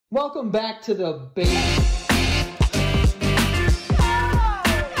Welcome back to the base.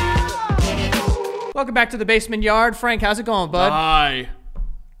 Welcome back to the basement yard. Frank, how's it going, bud? Hi.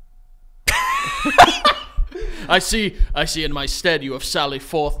 I see in my stead you have sallied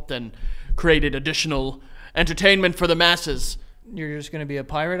forth and created additional entertainment for the masses. You're just going to be a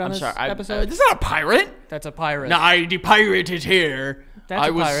pirate on this episode? This is not a pirate. That's a pirate. No, I depirated here. That's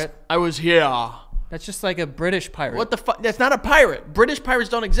a pirate. I was here. That's just like a British pirate. What the fuck? That's not a pirate. British pirates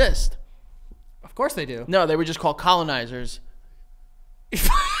don't exist. Of course they do. No, they were just called colonizers.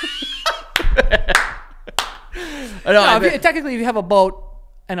 Technically, if you have a boat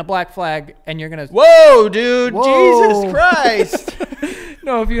and a black flag and you're going to... Whoa, dude. Whoa. Jesus Christ.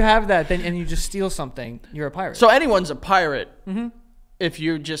 No, if you have that then and you just steal something, you're a pirate. So anyone's a pirate if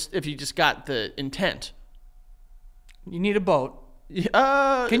you just got the intent. You need a boat.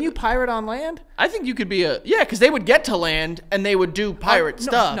 Can you pirate on land? I think you could be because they would get to land and they would do pirate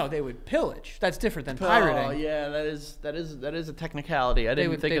stuff. No, they would pillage. That's different than pirating. Oh yeah, that is a technicality. I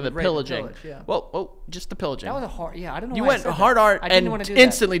didn't think of the rape and pillaging. pillage, yeah. Well, just the pillaging. That was a hard. Yeah, I don't know. You why I went said hard that. art I didn't and want to do that.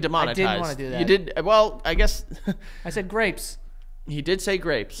 instantly demonetized. I didn't want to do that. You did. Well, I guess I said grapes. he did say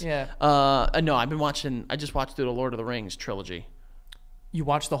grapes. Yeah. No, I've been watching. I just watched through the Lord of the Rings trilogy. You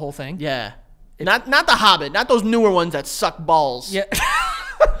watched the whole thing? Yeah. Not the Hobbit. Not those newer ones that suck balls. Yeah.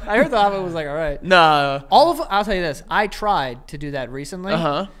 I heard the Hobbit was like, all right. No. I'll tell you this. I tried to do that recently.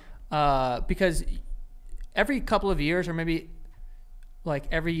 Because every couple of years, or maybe like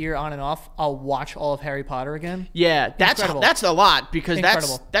every year on and off, I'll watch all of Harry Potter again. Yeah, that's a lot because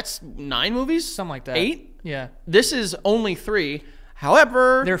Incredible. that's 9 movies? Something like that. 8? Yeah. This is only 3.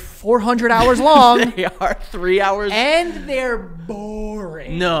 However, They're 400 hours long. they are 3 hours. And they're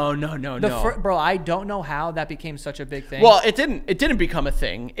boring. No. Bro, I don't know how that became such a big thing. Well, it didn't become a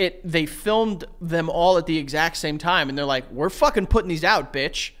thing. They filmed them all at the exact same time, and they're like, "We're fucking putting these out,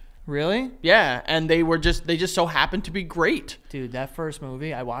 bitch." Really? Yeah, and they just so happened to be great. Dude, that first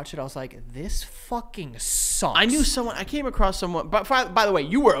movie, I watched it. I was like, this fucking sucks. I came across someone. But by the way,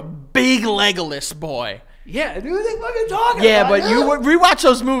 you were a big Legolas boy. Yeah, dude, they fucking talking Yeah, about but it. you rewatch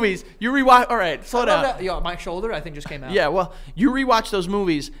those movies. You rewatch. All right, slow down. Yo, my shoulder, I think, just came out. Yeah, well, you rewatch those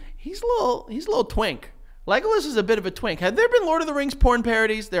movies. He's a little twink. Legolas is a bit of a twink. Have there been Lord of the Rings porn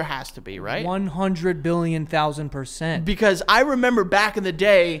parodies? There has to be, right? 100 billion thousand %. Because I remember back in the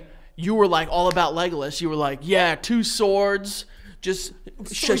day, you were like all about Legolas. You were like, yeah, 2 swords, just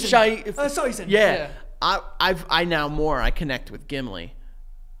yeah. I now I connect with Gimli.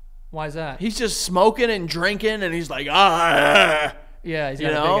 Why is that? He's just smoking and drinking, and he's like, ah. Yeah, he's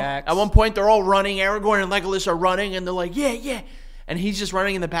got a big axe. At one point, they're all running. Aragorn and Legolas are running, and they're like, yeah. And he's just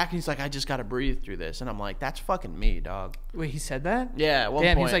running in the back, and he's like, I just got to breathe through this. And I'm like, that's fucking me, dog. Wait, he said that? Yeah, at one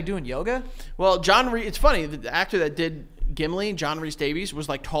Damn, point. he's like doing yoga? Well, it's funny. The actor that did Gimli, John Rhys Davies, was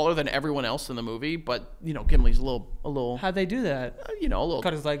like taller than everyone else in the movie. But, Gimli's a little. How'd they do that? A little.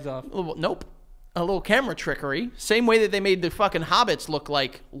 Cut his legs off. Nope. A little camera trickery. Same way that they made the fucking hobbits look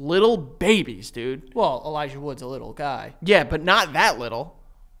like little babies, dude. Well, Elijah Wood's a little guy. Yeah, but not that little.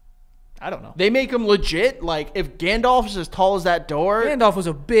 I don't know. They make him legit. Like, if Gandalf is as tall as that door. Gandalf was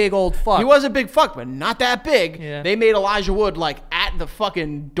a big old fuck. He was a big fuck, but not that big. Yeah. They made Elijah Wood, like, at the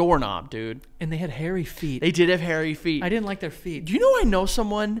fucking doorknob, dude. And they had hairy feet. They did have hairy feet. I didn't like their feet. Do you know I know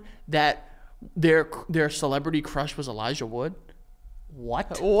someone that their celebrity crush was Elijah Wood?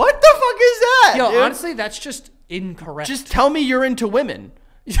 What? What the fuck is that, Yo, dude? honestly, that's just incorrect. Just tell me you're into women.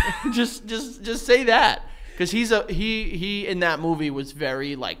 just say that. Because he in that movie was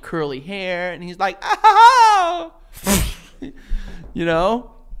very like curly hair, and he's like, oh, I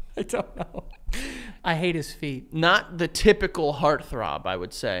don't know. I hate his feet. Not the typical heartthrob, I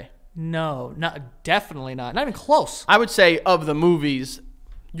would say. No, definitely not. Not even close. I would say of the movies,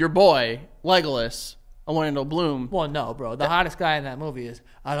 your boy Legolas, Orlando Bloom. Well, no, bro. The hottest guy in that movie is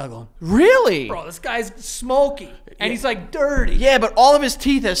Aragorn. Really? Bro, this guy's smoky, and he's like dirty. Yeah, but all of his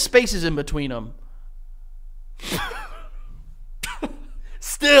teeth have spaces in between them.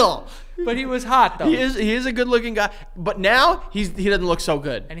 Still. But he was hot, though. He is a good-looking guy. But now, he doesn't look so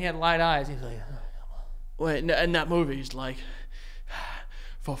good. And he had light eyes. He's like... Wait, in that movie, he's like...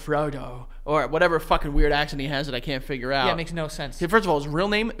 For Frodo. Or whatever fucking weird accent he has that I can't figure out. Yeah, it makes no sense. First of all, his real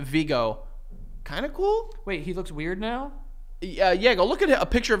name, Vigo. Kind of cool. Wait, he looks weird now? Yeah, go look at a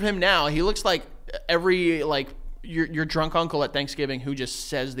picture of him now. He looks like your drunk uncle at Thanksgiving who just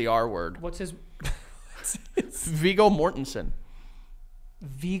says the R word. What's his... Viggo Mortensen.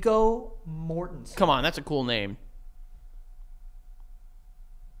 Viggo Mortensen. Come on, that's a cool name.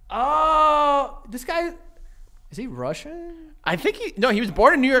 Oh, this guy... Is he Russian? I think he was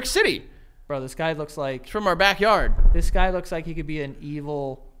born in New York City. Bro, this guy looks like... He's from our backyard. This guy looks like he could be an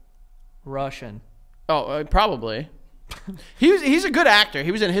evil Russian. Oh, probably. He's a good actor.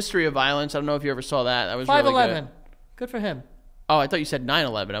 He was in History of Violence. I don't know if you ever saw that. That was 5'11". really good. Good for him. Oh, I thought you said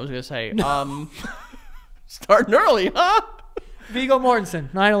 9/11. I was gonna say, starting early, huh? Viggo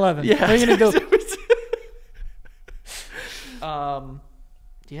Mortensen, 9/11. Yeah. What are you gonna do?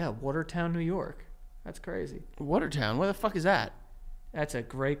 Yeah, Watertown, New York. That's crazy. Watertown. Where the fuck is that? That's a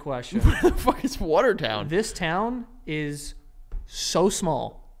great question. Where the fuck is Watertown? This town is so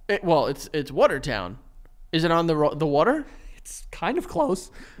small. It's Watertown. Is it on the water? It's kind of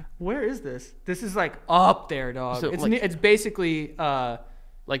close. Where is this? This is like up there, dog. It's basically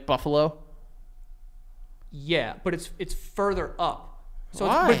like Buffalo. Yeah, but it's further up. So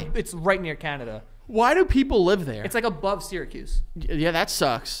Why? It's right near Canada. Why do people live there? It's like above Syracuse. Yeah, that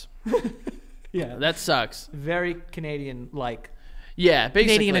sucks. Yeah, That sucks. very Canadian-like. Yeah,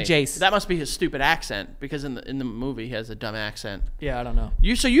 basically. Canadian adjacent. That must be his stupid accent because in the movie he has a dumb accent. Yeah, I don't know.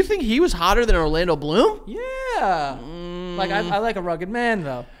 So you think he was hotter than Orlando Bloom? Yeah. Like I like a rugged man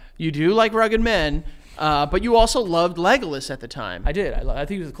though. You do like rugged men, but you also loved Legolas at the time. I did. I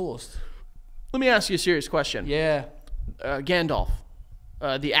think he was the coolest. Let me ask you a serious question. Yeah. Gandalf,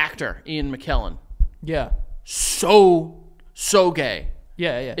 the actor Ian McKellen, Yeah. so gay.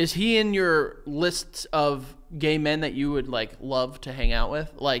 Yeah, yeah. Is he in your list of gay men that you would like love to hang out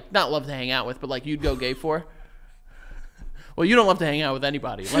with? Like not love to hang out with, but like you'd go gay for? Well, you don't love to hang out with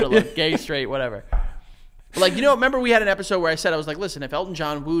anybody, let alone gay, straight, whatever. But like, remember we had an episode where I said, I was like, listen, if Elton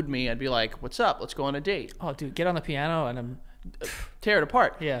John wooed me, I'd be like, what's up? Let's go on a date. Oh, dude, get on the piano and Tear it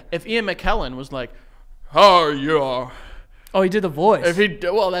apart. Yeah. If Ian McKellen was like, oh, yeah. Oh, he did the voice.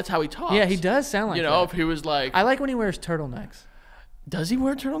 Well, that's how he talks. Yeah, he does sound like that. If he was like. I like when he wears turtlenecks. Does he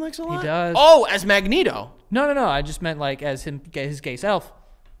wear turtlenecks a lot? He does. Oh, as Magneto. No. I just meant like as his gay self.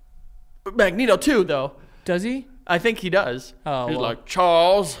 Magneto too, though. Does he? I think he does. Oh, he's well. like,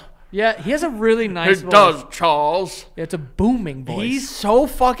 Charles. Yeah, he has a really nice He voice. does, Charles. Yeah, it's a booming voice. He's so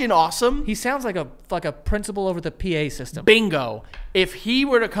fucking awesome. He sounds like a principal over the PA system. Bingo. If he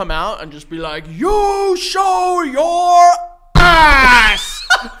were to come out and just be like, you show your ass,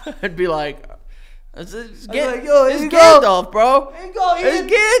 I'd be like, it's Gandalf, bro.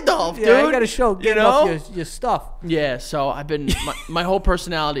 It's Gandalf, dude. Yeah, you gotta show Gandalf your stuff. Yeah, so I've been, my whole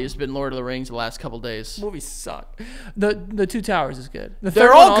personality has been Lord of the Rings the last couple days. Movies suck. The Two Towers is good. The They're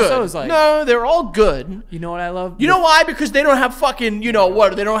third all one good. also is like, No, they're all good. you know what I love? You know why? Because they don't have fucking, they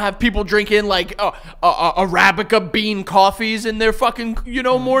don't have people drinking like Arabica bean coffees in their fucking,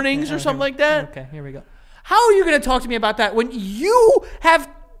 mornings or something like that. Okay, here we go. How are you gonna talk to me about that when you have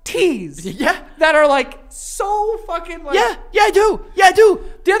teas? Yeah. That are like so fucking like. Yeah, I do.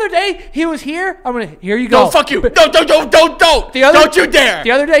 The other day he was here. Here you go. No, fuck you. Don't you dare.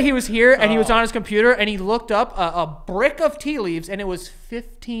 The other day he was here and he was on his computer and he looked up a brick of tea leaves and it was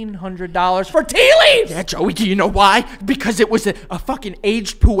 $1,500 for tea leaves. Yeah, Joey, do you know why? Because it was a fucking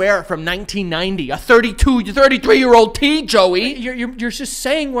aged puer from 1990. A 33-year-old tea, Joey. You're just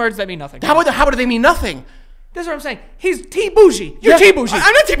saying words that mean nothing. How do they mean nothing? This is what I'm saying. He's tea bougie. You're tea bougie.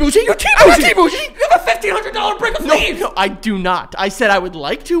 I'm not tea bougie. You're tea I'm bougie. not tea bougie. You have a $1,500 brick of leaves. No, I do not. I said I would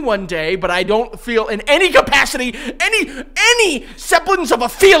like to one day, but I don't feel in any capacity, any semblance of a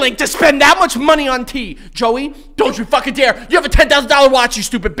feeling to spend that much money on tea. Joey, don't you fucking dare. You have a $10,000 watch, you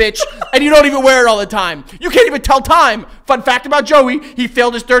stupid bitch, and you don't even wear it all the time. You can't even tell time. Fun fact about Joey, he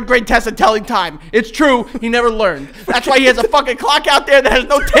failed his 3rd grade test at telling time. It's true. He never learned. That's why he has a fucking clock out there that has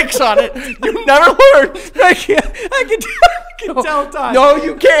no ticks on it. You never learned. I can tell time. No,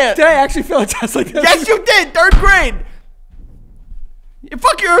 you can't. Did I actually fail a test like this? Yes, you did. 3rd grade.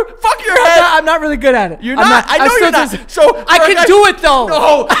 Fuck your head. I'm not really good at it. You're not. I know you're not. So I can do it though.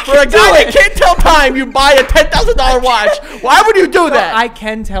 No, for a guy that can't tell time, you buy a $10,000 watch. Why would you do that? I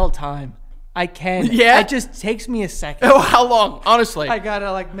can tell time. I can. Yeah? It just takes me a second. Oh, how long? Honestly. I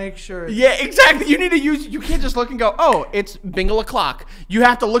gotta like make sure. Yeah, exactly. You need to use. You can't just look and go, oh, it's bingle o'clock. You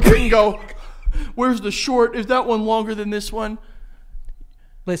have to look at it and go, where's the short? Is that one longer than this one?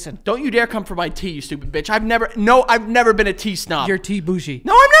 Listen. Don't you dare come for my tea, you stupid bitch. I've never been a tea snob. You're tea bougie.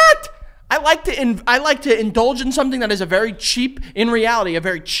 No, I'm not. I like to indulge in something that is a very cheap, in reality, a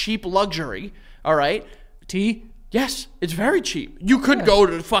very cheap luxury. All right? Tea? Yes, it's very cheap. You could go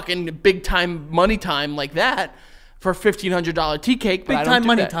to fucking big time money time like that for a $1,500 tea cake, but Big I don't time do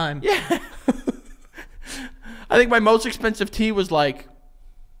money that. time. Yeah. I think my most expensive tea was like,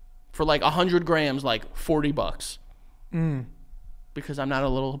 for like 100 grams, like $40. Because I'm not a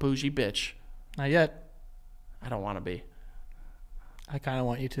little bougie bitch. Not yet. I don't want to be. I kind of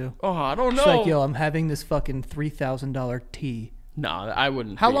want you to. Oh, I don't know. It's like, yo, I'm having this fucking $3,000 tea. No, I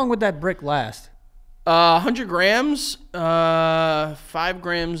wouldn't. How long would that brick last? 100 grams, 5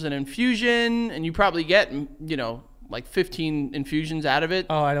 grams an infusion, and you probably get, like 15 infusions out of it.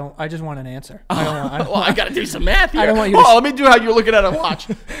 Oh, I just want an answer. I got to do some math here. I don't want you let me do how you're looking at a watch.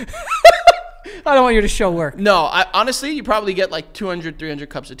 I don't want you to show work. No, honestly, you probably get like 200, 300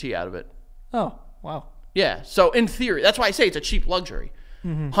 cups of tea out of it. Oh, wow. Yeah, so in theory, that's why I say it's a cheap luxury.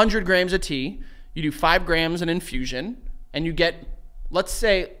 100 grams of tea, you do 5 grams an infusion, and you get, let's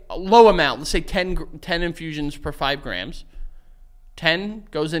say, a low amount. Let's say 10 infusions per 5 grams. 10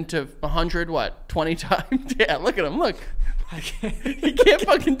 goes into 100, what, 20 times? Yeah, look at him, look. He can't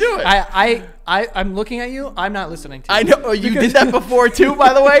fucking do it. I'm looking at you. I'm not listening to you. I know. You did that before, too,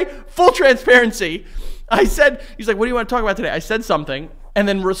 by the way. Full transparency. I said, he's like, what do you want to talk about today? I said something and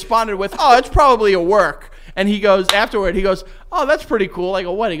then responded with, oh, it's probably a work. And he goes, afterward, he goes, oh, that's pretty cool. I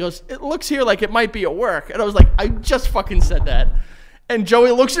go, what? He goes, it looks here like it might be a work. And I was like, I just fucking said that. And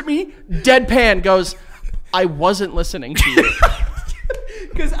Joey looks at me, deadpan, goes, I wasn't listening to you.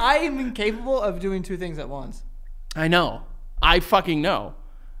 Because I am incapable of doing 2 things at once. I know. I fucking know.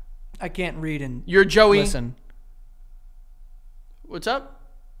 I can't read and You're Joey. Listen. What's up?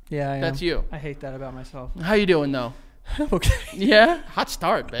 Yeah, I am. That's you. I hate that about myself. How you doing, though? Okay. Yeah? Hot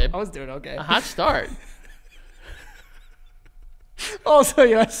start, babe. I was doing okay. A hot start. Also,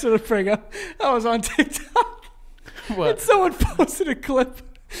 I should have bring up, I was on TikTok. What? And someone posted a clip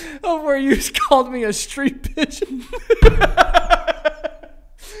of where you called me a street pigeon.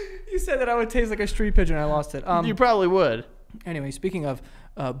 You said that I would taste like a street pigeon. I lost it. You probably would. Anyway, speaking of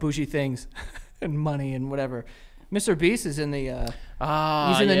bougie things and money and whatever, Mr. Beast is in the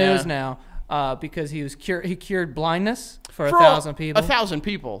he's in the news now because he cured blindness for 1,000 people. 1,000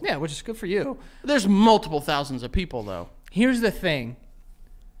 people. Yeah, which is good for you. There's multiple thousands of people though. Here's the thing.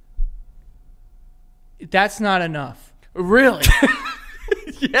 That's not enough. Really?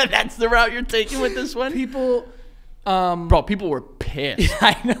 Yeah, that's the route you're taking with this one? People bro, people were pissed.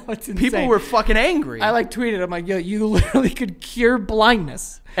 I know, it's insane. People were fucking angry. I tweeted, I'm like, yo, you literally could cure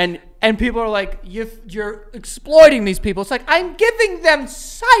blindness. And people are like, you're exploiting these people. It's like, I'm giving them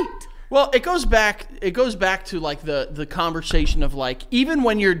sight. Well, it goes back to like the conversation of like, even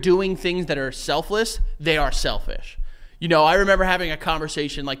when you're doing things that are selfless, they are selfish. I remember having a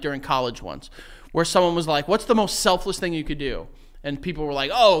conversation like during college once where someone was like, what's the most selfless thing you could do? And people were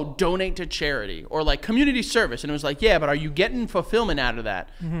like, oh, donate to charity or like community service. And it was like, yeah, but are you getting fulfillment out of that?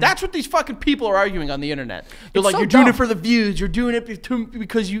 Mm-hmm. That's what these fucking people are arguing on the internet. They're like, you're doing it for the views. You're doing it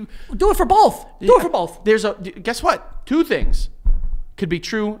because you... Do it for both. Do it for both. Guess what? 2 things could be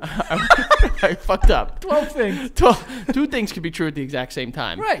true. I fucked up. 12 things. 2 things could be true at the exact same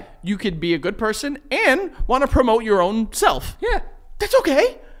time. Right. You could be a good person and want to promote your own self. Yeah. That's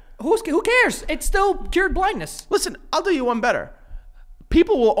okay. Who cares? It's still cured blindness. Listen, I'll do you one better.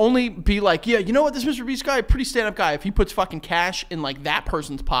 People will only be like, yeah, you know what, this Mr. Beast guy, pretty stand-up guy, if he puts fucking cash in like that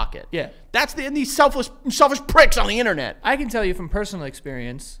person's pocket. Yeah. That's these selfish pricks on the internet. I can tell you from personal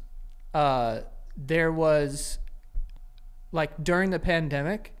experience, there was, like during the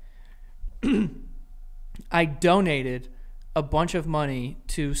pandemic, I donated a bunch of money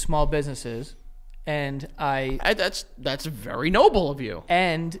to small businesses, and that's very noble of you.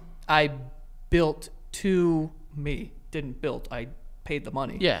 And I built I paid the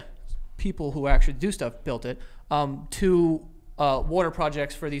money. Yeah. People who actually do stuff built it. 2 water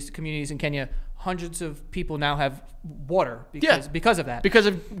projects for these communities in Kenya. Hundreds of people now have water because of that. Because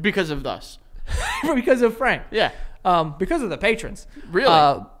of us. Because of Frank. Yeah. Because of the patrons.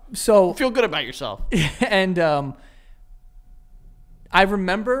 Really? So feel good about yourself. And I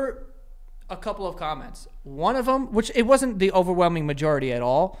remember a couple of comments. One of them, which it wasn't the overwhelming majority at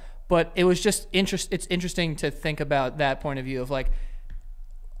all, but it was just it's interesting to think about that point of view of like,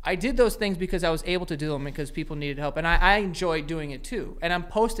 I did those things because I was able to do them because people needed help. And I enjoyed doing it too. And I'm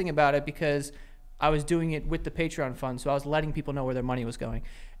posting about it because I was doing it with the Patreon fund. So I was letting people know where their money was going.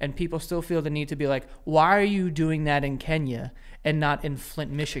 And people still feel the need to be like, why are you doing that in Kenya and not in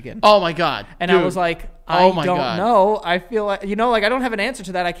Flint, Michigan? Oh my God. And dude. I was like, I don't know. I feel like, like I don't have an answer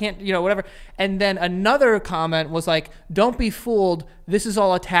to that. I can't, whatever. And then another comment was like, don't be fooled. This is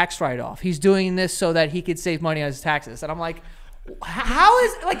all a tax write-off. He's doing this so that he could save money on his taxes. And I'm like, how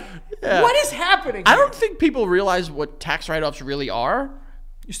is, like, what is happening here? I don't think people realize what tax write-offs really are.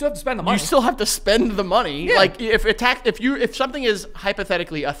 You still have to spend the money. You still have to spend the money. Yeah. Like if something is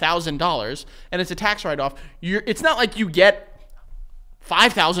hypothetically $1,000 and it's a tax write-off, it's not like you get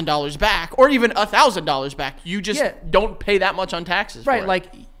 $5,000 back or even $1,000 back. You just don't pay that much on taxes. Right. For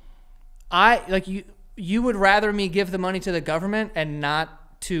it. You would rather me give the money to the government and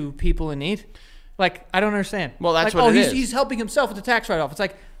not to people in need? Like, I don't understand. Well, that's what it is. He's helping himself with the tax write-off. It's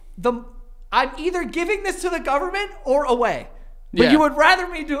like I'm either giving this to the government or away. But Yeah. you would rather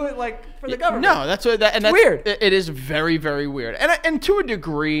me do it like for the government. No, that's what that's weird. It is very, very weird. And to a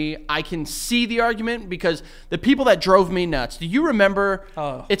degree, I can see the argument because the people that drove me nuts. Do you remember?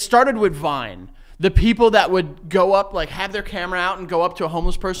 Oh. It started with Vine. The people that would go up, like have their camera out and go up to a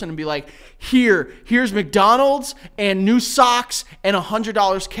homeless person and be like, here's McDonald's and new socks and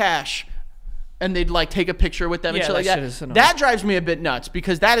 $100 cash. And they'd like take a picture with them and Yeah, shit like that that. shit is annoying. That drives me a bit nuts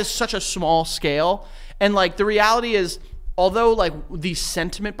because that is such a small scale. And like the reality is, although like the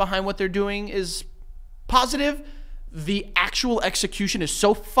sentiment behind what they're doing is positive, the actual execution is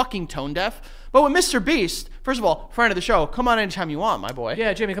so fucking tone deaf. But with Mr. Beast, first of all, friend of the show, come on anytime you want, my boy.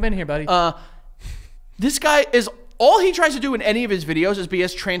 Yeah, Jimmy, come in here, buddy. This guy is, all he tries to do in any of his videos is be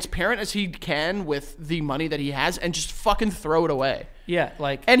as transparent as he can with the money that he has and just fucking throw it away. yeah,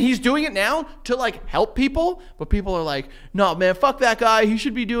 like And he's doing it now to like help people, but people are like, no, man, fuck that guy. He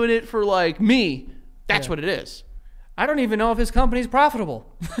should be doing it for like me. That's what it is. I don't even know if his company's profitable.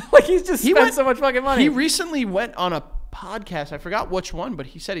 Like he's just spent so much fucking money. He recently went on a podcast. I forgot which one, but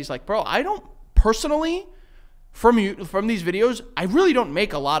he said, he's like, bro, I don't personally, from these videos, I really don't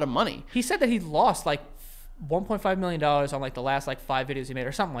make a lot of money. He said that he lost like $1.5 million on like the last like 5 videos he made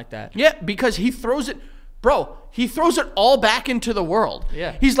or something like that. Yeah, because he throws it, bro, he throws it all back into the world.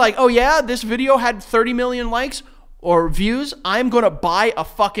 Yeah. He's like, oh yeah, this video had 30 million likes or views. I'm going to buy a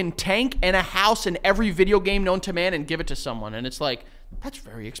fucking tank and a house in every video game known to man and give it to someone. And it's like, that's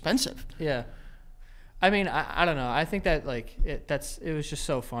very expensive. Yeah. I mean, I don't know. I think that like it was just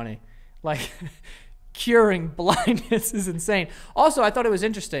so funny. Like curing blindness is insane. Also, I thought it was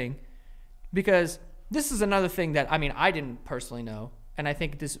interesting because this is another thing that, I mean, I didn't personally know. And I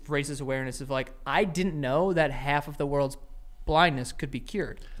think this raises awareness of like, I didn't know that half of the world's blindness could be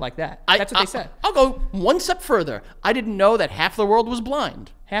cured like that. That's what they said. I'll go one step further. I didn't know that half the world was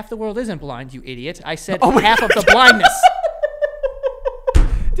blind. Half the world isn't blind, you idiot. I said Oh my half of the blindness.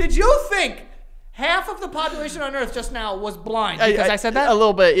 Did you think half of the population on Earth just now was blind because I said that? A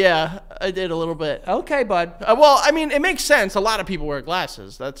little bit, yeah. I did a little bit. Okay, bud. Well, I mean, it makes sense. A lot of people wear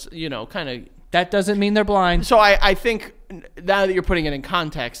glasses. That's, you know, kind of... That doesn't mean they're blind. So I think now that you're putting it in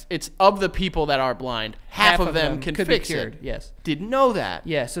context, it's of the people that are blind, half of them can could fix be cured. it. Yes. Didn't know that.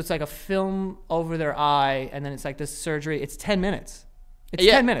 Yeah, so it's like a film over their eye, and then it's like this surgery. It's 10 minutes. It's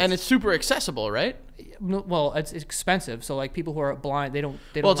Yeah, 10 minutes. and it's super accessible, right? Well, it's expensive. So like people who are blind, they don't.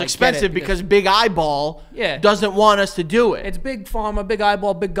 Well, it's like, expensive get it because Big Eyeball Yeah. doesn't want us to do it. it's big pharma, big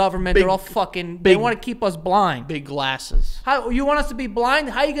eyeball, big government. Big- They're all fucking. They big- want to keep us blind. Big glasses. How you want us to be blind?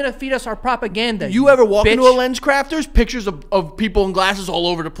 How you gonna feed us our propaganda? You ever walk bitch? into a Lens Crafters? Pictures of people in glasses all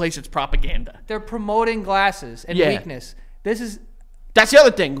over the place. It's propaganda. They're promoting glasses and Yeah. weakness. This is That's the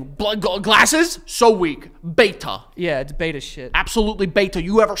other thing. Glasses, so weak. Beta. yeah, it's beta shit. Absolutely beta.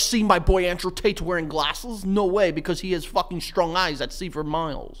 You ever seen my boy Andrew Tate wearing glasses? No way, because he has fucking strong eyes that see for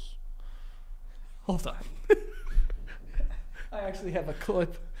miles. Hold on. I actually have a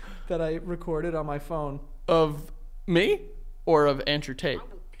clip that I recorded on my phone. Of me? Or of Andrew Tate? I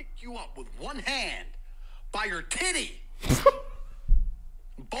will pick you up with one hand by your titty.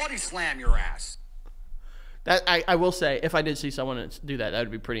 Body slam your ass. That I will say, if I did see someone do that, that would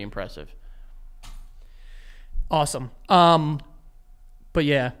be pretty impressive. Awesome. But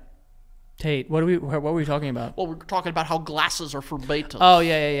yeah, Tate. What were we talking about? Well, we're talking about how glasses are for betas. Oh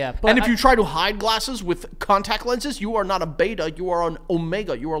yeah. But And if you try to hide glasses with contact lenses, you are not a beta. You are an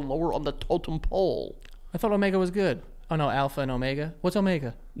omega. You are lower on the totem pole. I thought Omega was good. Oh no, Alpha and Omega. What's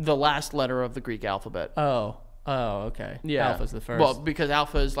Omega? The last letter of the Greek alphabet. Oh, okay. Yeah. Alpha's the first. Well, because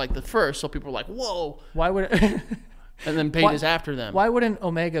alpha is like the first, so people are like, whoa. Why would And then beta's after them. Why wouldn't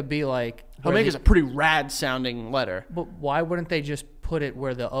Omega be like where Omega's a pretty rad sounding letter. But why wouldn't they just put it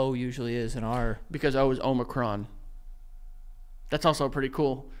where the O usually is in our? Because O is Omicron. That's also pretty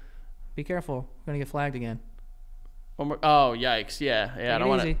cool. Be careful, we're gonna get flagged again. Oh yikes! Yeah. Take I it don't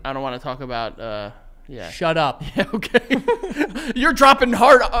want to. easy. I don't want to talk about. Yeah. Shut up. Okay. You're dropping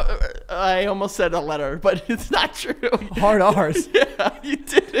hard. I almost said a letter, but it's not true. Hard R's. Yeah, you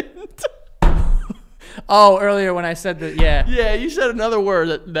didn't. Oh, earlier when I said that, yeah. Yeah, you said another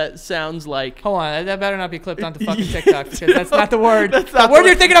word that sounds like. Hold on, that better not be clipped onto fucking TikTok because that's not the word. That's The not word the-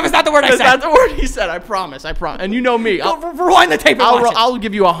 you're thinking of is not the word I That's said. not the word he said. I promise. And you know me. Rewind the tape and watch it. I'll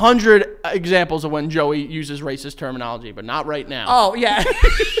give you 100 examples of when Joey uses racist terminology, but not right now. Oh, yeah.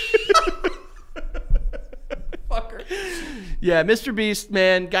 Fucker. Yeah, Mr. Beast,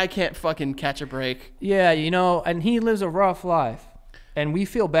 man, guy can't fucking catch a break. Yeah, and he lives a rough life. And we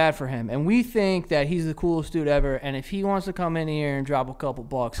feel bad for him. And we think that he's the coolest dude ever. And if he wants to come in here and drop a couple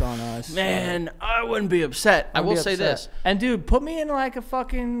bucks on us. Man, I wouldn't be upset. I will say this. And, dude, put me in like a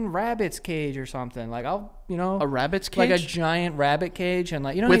fucking rabbit's cage or something. Like, I'll, A rabbit's cage? Like a giant rabbit cage. And,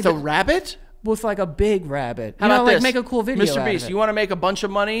 like, you know, with a rabbit? With like a big rabbit. How about like this? Make a cool video. Mr. Beast, you want to make a bunch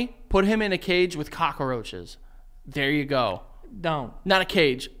of money? Put him in a cage with cockroaches. There you go. Don't. Not a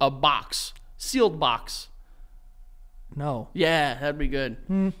cage, a box. Sealed box. No. Yeah, that'd be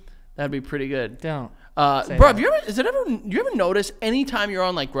good. That'd be pretty good. Don't. Bro, have you ever noticed anytime you're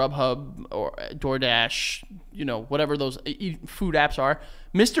on like Grubhub or DoorDash, whatever those food apps are,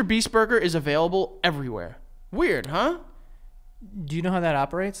 Mr. Beast Burger is available everywhere. Weird, huh? Do you know how that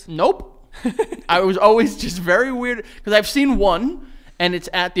operates? Nope. I was always just very weird because I've seen one, and it's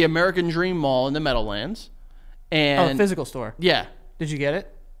at the American Dream Mall in the Meadowlands. And a physical store. Yeah. Did you get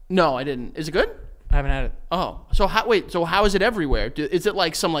it? No, I didn't. Is it good? I haven't had it. Oh, so how is it everywhere? Is it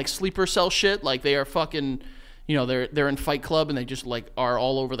like some like sleeper cell shit? Like they are fucking, they're in Fight Club and they just like are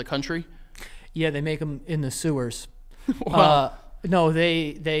all over the country? Yeah, they make them in the sewers. Wow. No,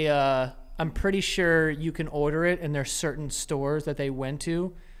 they I'm pretty sure you can order it and there's certain stores that they went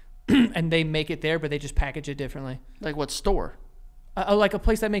to and they make it there, but they just package it differently. Like what store? Like a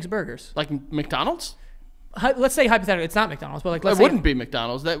place that makes burgers. Like McDonald's? Let's say hypothetically, it's not McDonald's, but like let's say it wouldn't be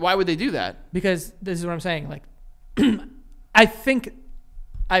McDonald's. Why would they do that? Because this is what I'm saying. Like, I think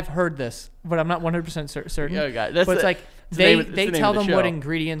I've heard this, but I'm not 100% certain. Yeah, guy. But it's like they tell them what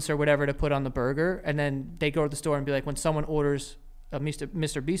ingredients or whatever to put on the burger, and then they go to the store and be like, when someone orders a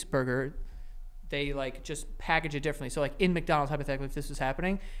Mr. Beast burger, they like just package it differently. So like in McDonald's, hypothetically, if this was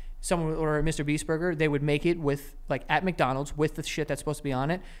happening, someone would order a Mr. Beast burger, they would make it with like at McDonald's with the shit that's supposed to be on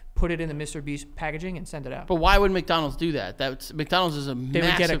it, put it in the Mr. Beast packaging and send it out. But why would McDonald's do that? McDonald's is a they massive...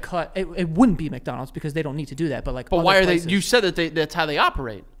 would get a cut. It wouldn't be McDonald's because they don't need to do that. But like, but why are places, they? You said that that's how they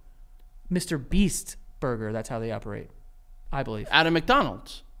operate. Mr. Beast burger, that's how they operate, I believe. Out of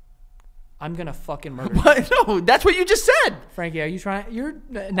McDonald's. I'm gonna fucking murder you. What? No, that's what you just said. Frankie, are you trying? You're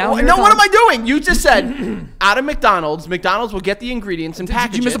now. No, what am I doing? You just said out of McDonald's. McDonald's will get the ingredients and package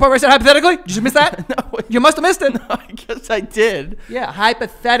it. Did you miss the part where I said hypothetically? Did you miss that? No, you must have missed it. No, I guess I did. Yeah,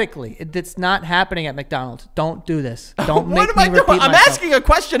 hypothetically, it's not happening at McDonald's. Don't do this. Don't make what me am I doing? repeat I'm myself. asking a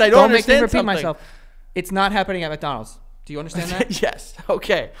question. I don't understand make me repeat something. myself. It's not happening at McDonald's. Do you understand that? Yes.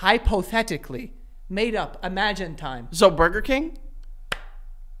 Okay. Hypothetically, made up, imagine time. So Burger King.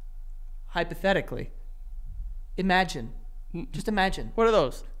 Hypothetically, imagine. Just imagine. What are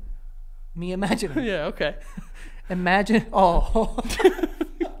those? Me imagining. Yeah. Okay. Imagine. Oh.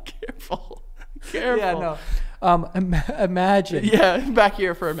 Careful. Yeah. No. Imagine. Yeah. Back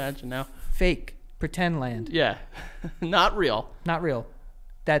here for imagine now. Fake. Pretend land. Yeah. Not real. Not real.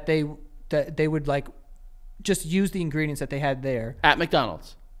 That they would like just use the ingredients that they had there at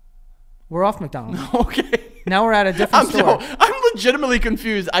McDonald's. We're off McDonald's. Okay. Now we're at a different store. I'm legitimately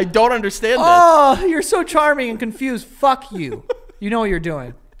confused. I don't understand this. Oh, you're so charming and confused. Fuck you. You know what you're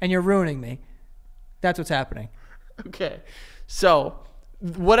doing, and you're ruining me. That's what's happening. Okay. So,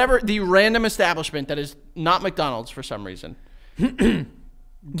 whatever the random establishment that is not McDonald's for some reason.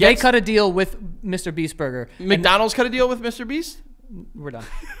 They cut a deal with Mr. Beast Burger. McDonald's cut a deal with Mr. Beast? We're done.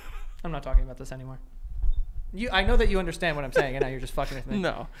 I'm not talking about this anymore. I know that you understand what I'm saying, and now you're just fucking with me.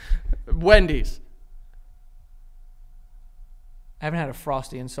 No. Wendy's. I haven't had a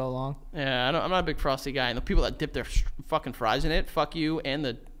Frosty in so long. Yeah, I'm not a big Frosty guy. And the people that dip their fucking fries in it, fuck you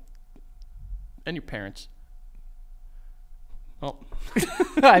and your parents. Well,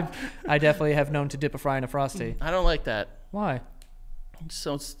 I definitely have known to dip a fry in a Frosty. I don't like that. Why? It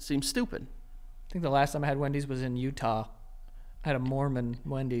seems stupid. I think the last time I had Wendy's was in Utah. I had a Mormon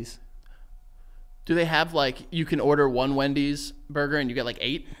Wendy's. Do they have like you can order one Wendy's burger and you get like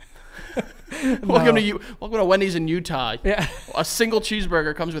 8? No. Welcome to Wendy's in Utah. Yeah. A single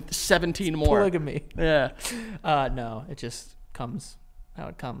cheeseburger comes with 17 more. Polygamy. Yeah. No, it just comes how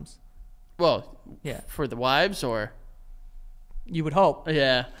it comes. Well, yeah. For the wives or? You would hope.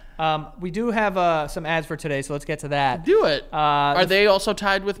 Yeah. We do have some ads for today, so let's get to that. Do it. Are they also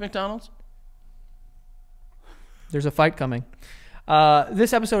tied with McDonald's? There's a fight coming.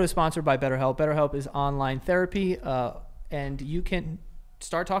 This episode is sponsored by BetterHelp. BetterHelp is online therapy, and you can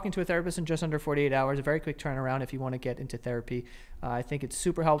start talking to a therapist in just under 48 hours, a very quick turnaround if you want to get into therapy. I think it's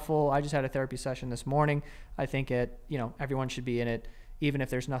super helpful. I just had a therapy session this morning. I think everyone should be in it, even if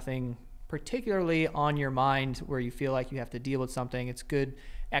there's nothing particularly on your mind where you feel like you have to deal with something. It's good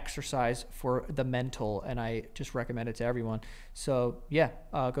exercise for the mental, and I just recommend it to everyone. So yeah,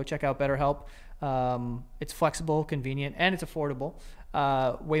 go check out BetterHelp. It's flexible, convenient, and it's affordable.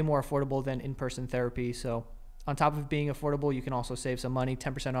 Way more affordable than in-person therapy. So On top of it being affordable, you can also save some money,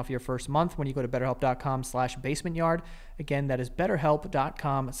 10% off your first month when you go to betterhelp.com/basementyard. Again, that is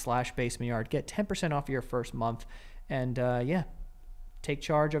betterhelp.com/basementyard. Get 10% off your first month. And take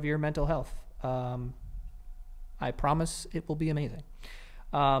charge of your mental health. I promise it will be amazing.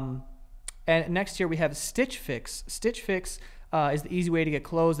 And next here we have Stitch Fix. Stitch Fix is the easy way to get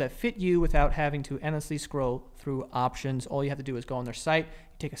clothes that fit you without having to endlessly scroll through options. All you have to do is go on their site,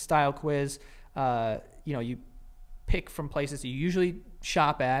 you take a style quiz, you pick from places that you usually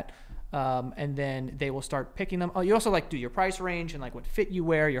shop at, and then they will start picking them. Oh, you also do your price range and what fit you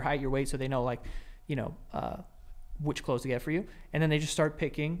wear, your height, your weight, so they know which clothes to get for you. And then they just start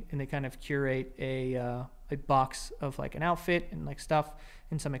picking, and they kind of curate a box of an outfit and stuff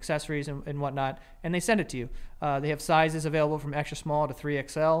and some accessories and whatnot, and they send it to you. They have sizes available from extra small to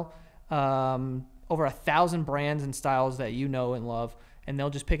 3XL, over 1,000 brands and styles that you know and love, and they'll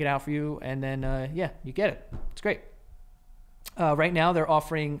just pick it out for you, and then you get it. It's great. Right now, they're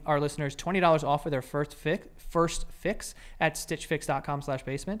offering our listeners $20 off of their first fix at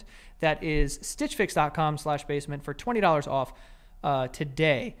stitchfix.com/basement. That is stitchfix.com/basement for $20 off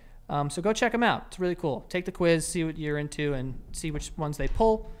today. So go check them out. It's really cool. Take the quiz, see what you're into, and see which ones they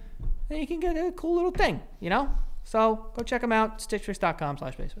pull. And you can get a cool little thing, So go check them out,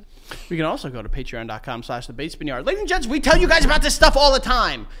 stitchfix.com/basement. We can also go to patreon.com/thebasementyard. Ladies and gents, we tell you guys about this stuff all the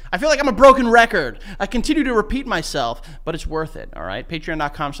time. I feel like I'm a broken record. I continue to repeat myself, but it's worth it, all right?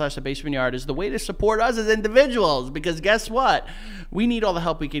 Patreon.com/thebasementyard is the way to support us as individuals, because guess what? We need all the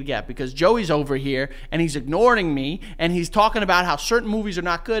help we could get, because Joey's over here, and he's ignoring me, and he's talking about how certain movies are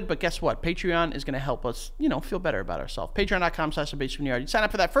not good, but guess what? Patreon is going to help us, feel better about ourselves. Patreon.com/thebasementyard. You sign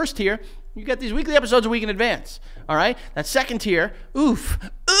up for that first tier, you get these weekly episodes a week in advance. All right? That second tier, oof,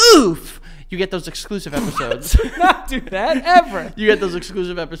 you get those exclusive episodes. Not do that ever. You get those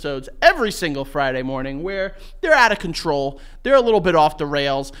exclusive episodes every single Friday morning where they're out of control. They're a little bit off the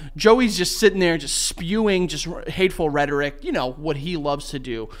rails. Joey's just sitting there just spewing just hateful rhetoric, what he loves to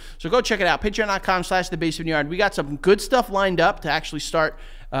do. So go check it out. Patreon.com/thebasementyard. We got some good stuff lined up to actually start,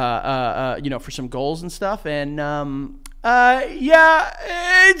 for some goals and stuff. And,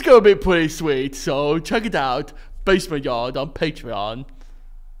 it's going to be pretty sweet. So check it out. Basement Yard on Patreon.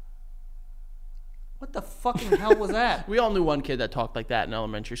 What the fucking hell was that? We all knew one kid that talked like that in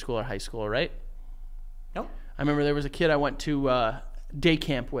elementary school or high school, right? Nope. I remember there was a kid I went to day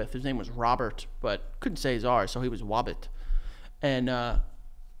camp with. His name was Robert, but couldn't say his R, so he was Wobbit. And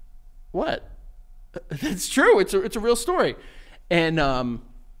what? That's true. It's a real story. And him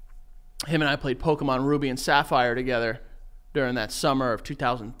and I played Pokemon Ruby and Sapphire together during that summer of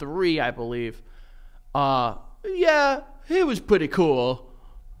 2003, I believe. It was pretty cool.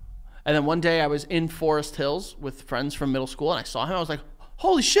 And then one day I was in Forest Hills with friends from middle school, and I saw him. I was like,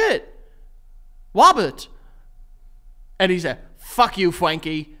 holy shit, Wobbit. And he said, fuck you,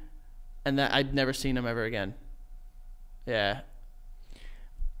 Frankie. And that I'd never seen him ever again. Yeah.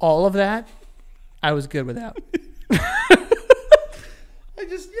 All of that, I was good without. I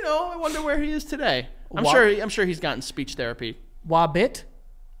just, I wonder where he is today. I'm sure he's gotten speech therapy. Wobbit?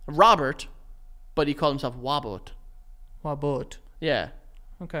 Robert, but he called himself Wobbit. Wobbit. Yeah.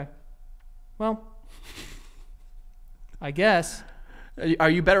 Okay. Well, I guess. Are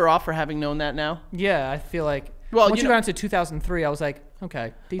you better off for having known that now? Yeah, I feel like. Well, once you got into 2003, I was like,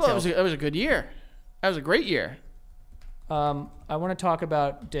 okay, details. Well, it was a good year. That was a great year. I want to talk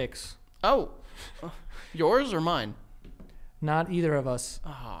about dicks. Oh, yours or mine? Not either of us.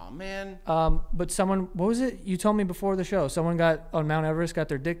 Oh, man. But someone, what was it? You told me before the show. Someone on Mount Everest got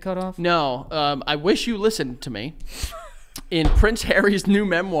their dick cut off? No. I wish you listened to me. In Prince Harry's new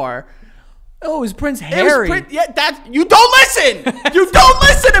memoir. Oh, it was Prince Harry. You don't listen. You don't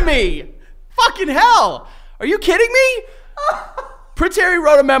listen to me. Fucking hell. Are you kidding me? Prince Harry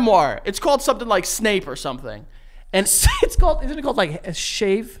wrote a memoir. It's called something like Snape or something. And isn't it called like a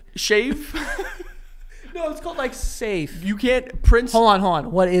shave? Shave? No, it's called like safe. You can't Prince. Hold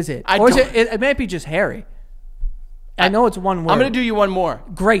on. What is it? Or is it might be just Harry. I know it's one word. I'm going to do you one more.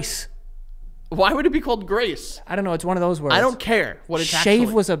 Grace. Why would it be called Grace? I don't know. It's one of those words. I don't care what it's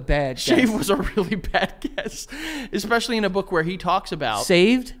Shave was a bad guess. Shave was a really bad guess. Especially in a book where he talks about.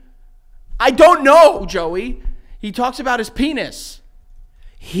 Saved? I don't know, Joey. He talks about his penis.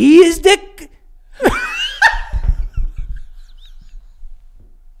 His dick?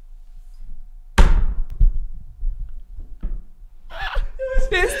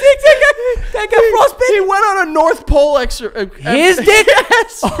 His dick that got frostbite? He went on a North Pole exercise. His dick?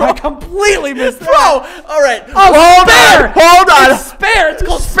 Yes. Oh, I completely missed that. Bro, all right. Oh, Hold on. It's Spare. It's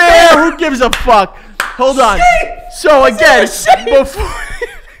called Spare. Who gives a fuck? Hold on. So again,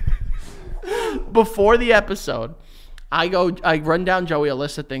 before the episode, I run down Joey a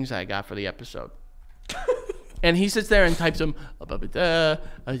list of things I got for the episode. And he sits there and types them, and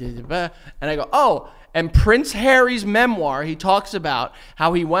I go, oh, and Prince Harry's memoir, he talks about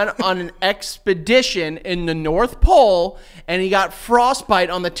how he went on an expedition in the North Pole and he got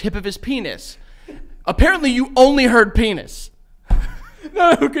frostbite on the tip of his penis. Apparently, you only heard penis.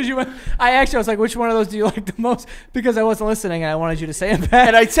 No, because you went. I was like, which one of those do you like the most? Because I wasn't listening and I wanted you to say it back.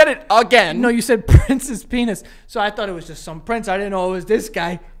 And I said it again. No, you said Prince's penis. So I thought it was just some prince. I didn't know it was this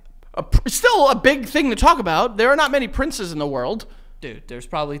guy. Still a big thing to talk about. There are not many princes in the world. Dude, there's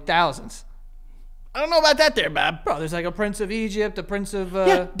probably thousands. I don't know about that there, Bab. Bro, there's like a prince of Egypt, a prince of...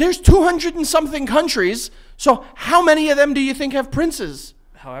 Yeah, there's 200 and something countries. So how many of them do you think have princes?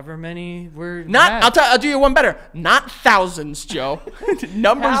 However many were... I'll do you one better. Not thousands, Joe. The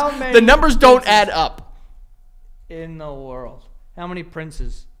numbers princes don't add up. In the world. How many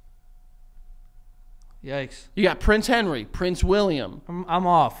princes? Yikes. You got Prince Henry, Prince William. I'm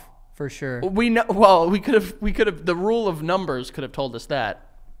off. For sure. We know. Well, we could have. The rule of numbers could have told us that.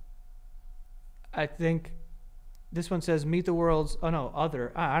 I think this one says meet the world's. Oh no,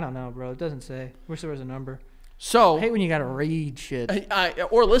 other. I don't know, bro. It doesn't say. Wish there was a number. So I hate when you gotta read shit.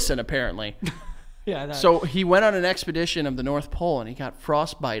 Or listen, apparently. Yeah. So he went on an expedition of the North Pole and he got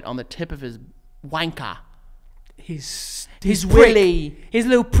frostbite on the tip of his wanka. His willy. His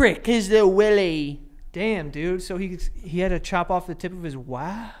little prick. His little willy. Damn, dude. So he had to chop off the tip of his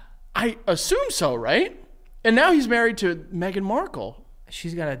wow. I assume so, right? And now he's married to Meghan Markle.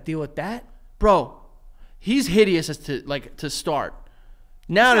 She's got to deal with that? Bro, he's hideous to start.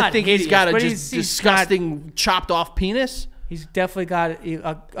 Now to think he's got a just disgusting chopped off penis. He's definitely got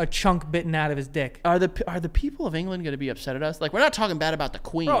a chunk bitten out of his dick. Are the people of England going to be upset at us? Like, we're not talking bad about the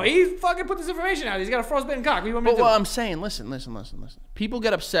Queen. Bro, he fucking put this information out. He's got a frostbitten cock. What do you want me to do? Well, I'm saying, listen. People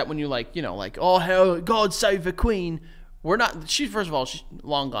get upset when you oh, hell, God save the Queen. We're not. First of all, she's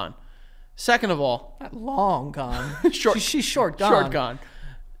long gone. Second of all, not long gone. Short. She's short gone. Short gone.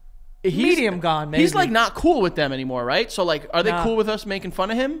 Medium gone. Maybe he's like not cool with them anymore, right? So like, are they cool with us making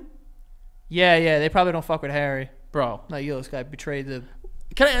fun of him? Yeah. They probably don't fuck with Harry, bro. Like, yo, this guy betrayed the.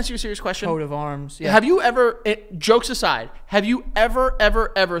 Can I ask you a serious question? Coat of arms. Yeah. Have you ever, jokes aside, have you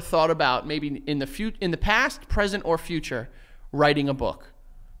ever thought about maybe in the past, present, or future, writing a book,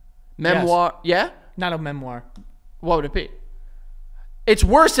 memoir? Yes. Yeah. Not a memoir. What would it be? It's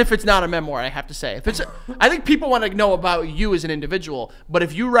worse if it's not a memoir, I have to say. I think people want to know about you as an individual, but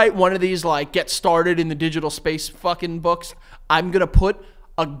if you write one of these, like, get started in the digital space fucking books, I'm going to put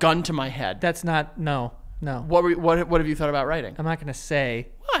a gun to my head. That's not, no. What have you thought about writing? I'm not going to say.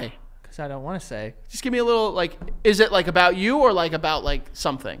 Why? Because I don't want to say. Just give me a little, like, is it, like, about you or, like, about, like,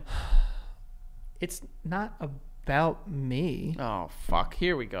 something? It's not about me. Oh, fuck.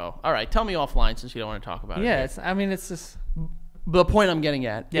 Here we go. All right. Tell me offline since you don't want to talk about it. Yeah, it's just... The point I'm getting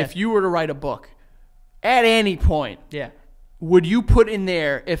at, yeah. If you were to write a book, at any point, yeah, would you put in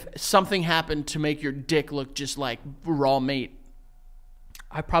there if something happened to make your dick look just like raw meat?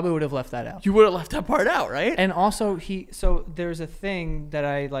 I probably would have left that out. You would have left that part out, right? And also, so there's a thing that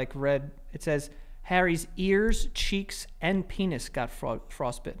I like read. It says Harry's ears, cheeks, and penis got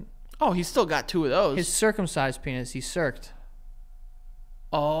frostbitten. Oh, he's still got two of those. His circumcised penis, he circed.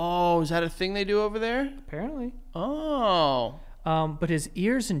 Oh, is that a thing they do over there? Apparently. Oh. But his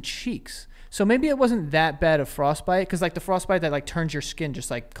ears and cheeks. So maybe it wasn't that bad of frostbite, because like the frostbite that like turns your skin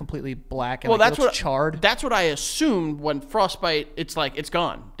just like completely black and that's looks charred. That's what I assumed when frostbite. It's like it's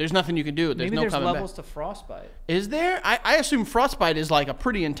gone. There's nothing you can do. There's maybe no coming levels back. to frostbite. Is there? I assume frostbite is like a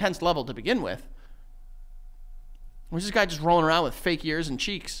pretty intense level to begin with. Where's this guy just rolling around with fake ears and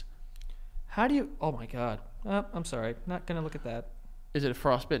cheeks? How do you? Oh my god. I'm sorry. Not gonna look at that. Is it a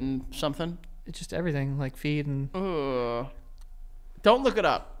frostbitten something? It's just everything, like feet and... Don't look it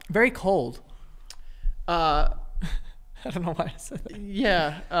up. Very cold. I don't know why I said that.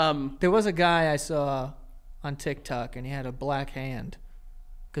 Yeah. There was a guy I saw on TikTok, and he had a black hand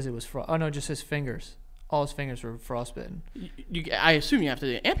because it was... oh, no, just his fingers. All his fingers were frostbitten. I assume you have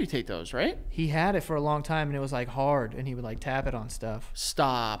to amputate those, right? He had it for a long time, and it was, like, hard, and he would, like, tap it on stuff.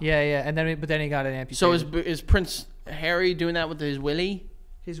 Stop. Yeah. And then, but then he got it amputated. So is Prince Harry doing that with his willy?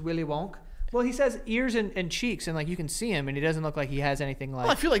 His willy wonk? Well, he says ears and cheeks, and like you can see him, and he doesn't look like he has anything like...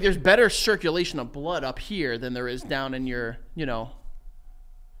 Well, I feel like there's better circulation of blood up here than there is down in your,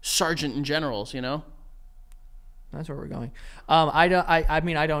 sergeant and generals, That's where we're going. I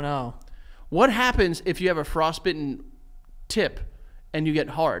don't know. What happens if you have a frostbitten tip and you get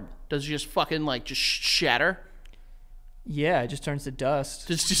hard? Does it just fucking just shatter? Yeah, it just turns to dust.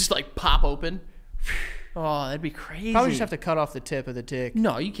 Does it just like pop open? Oh, that'd be crazy. Probably just have to cut off the tip of the dick.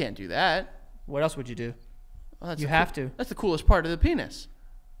 No, you can't do that. What else would you do? Well, that's You the have to. That's the coolest part of the penis.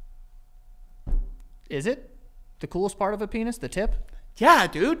 Is it the coolest part of a penis? The tip? Yeah,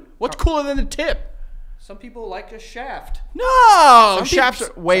 dude. What's cooler than the tip? Some people like a shaft. No, Some shafts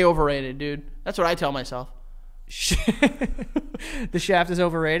people- are way overrated, dude. That's what I tell myself. The shaft is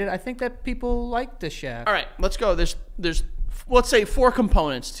overrated. I think that people like the shaft. All right, let's go. There's let's say 4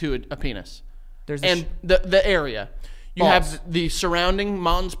 components to a penis, There's and the area. You Balls. have the surrounding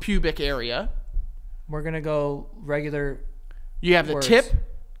mons pubic area. we're gonna go regular You have the words.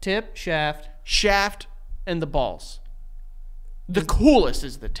 tip, shaft. shaft, and the balls. The coolest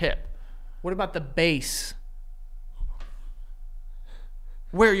is the tip, What about the base?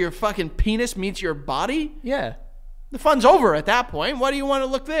 where your fucking penis meets your body. Yeah. The fun's over at that point. Why do you want to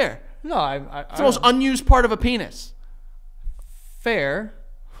look there? No, I It's the most unused part of a penis. fair.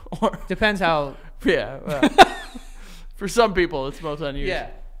 Or Depends how. yeah, well, for some people, it's most unused.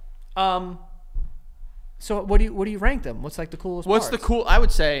 Yeah. So what do you rank them? What's like the coolest? What's the parts? cool? I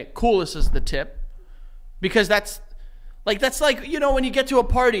would say coolest is the tip, because that's like you know when you get to a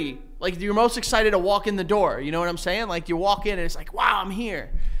party, like you're most excited to walk in the door. You know what I'm saying? Like you walk in and it's like, wow, I'm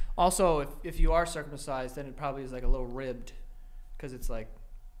here. Also, if you are circumcised, then it probably is like a little ribbed, because it's like,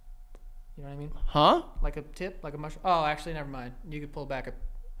 you know what I mean? Huh? Like a tip, like a mushroom. Oh, actually, never mind. You could pull back a.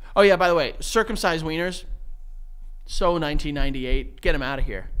 Oh yeah. By the way, circumcised wieners. So 1998. Get them out of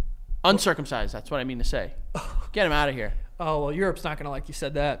here. Uncircumcised. That's what I mean to say. Get them out of here. Oh well, Europe's not gonna like you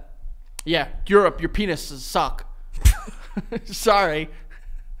said that. Yeah, Europe. Your penises suck. Sorry.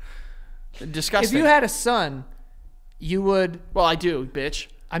 Disgusting. If you had a son, you would. Well, I do, bitch.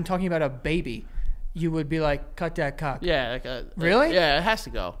 I'm talking about a baby. You would be like, cut that cock. Yeah. Like a, Really? Yeah, it has to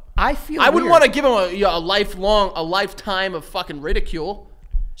go. I feel. I wouldn't weird. want to give him a lifetime of fucking ridicule.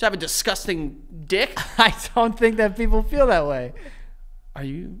 Just have a disgusting dick. I don't think that people feel that way. Are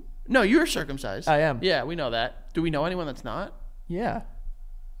you? No, you're circumcised. I am. Yeah, we know that. Do we know anyone that's not? Yeah.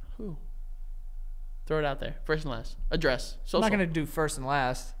 Who? Throw it out there. First and last. Address. Social. I'm not gonna do first and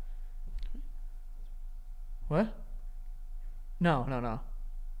last. What? No.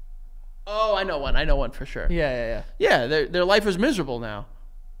 Oh, I know one. I know one for sure. Yeah. Yeah, their life is miserable now.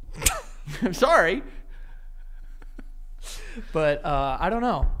 I'm sorry. But I don't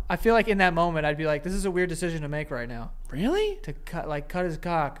know. I feel like in that moment, I'd be like, this is a weird decision to make right now. Really? To cut his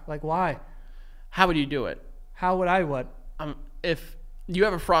cock. Like, why? How would you do it? How would I what? If you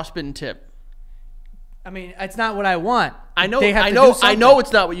have a frostbitten tip. I mean, it's not what I want. I know. They have I to know. do I something. know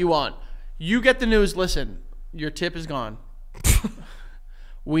it's not what you want. You get the news. Listen, your tip is gone.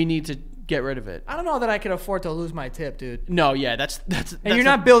 We need to get rid of it. I don't know that I could afford to lose my tip, dude. No, yeah, that's. And you're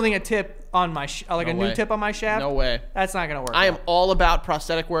not building a tip on my like No a way. new tip on my shaft. No way. That's not gonna work. I am out. all about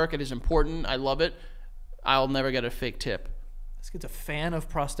prosthetic work. It is important. I love it. I'll never get a fake tip. This kid's a fan of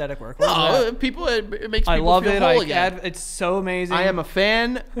prosthetic work. What is that? No, people. It makes people I love feel it. whole again. It's so amazing. I am a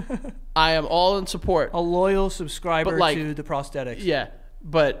fan. I am all in support. a loyal subscriber But, like, to the prosthetics. Yeah,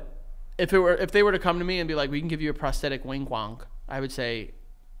 but if they were to come to me and be like, we can give you a prosthetic wing wong, I would say,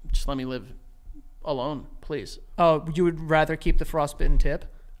 just let me live alone, please. Oh, you would rather keep the frostbitten tip?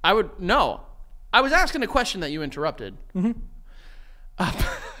 I would no. I was asking a question that you interrupted.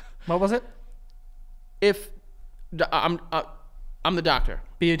 What was it? If I'm the doctor.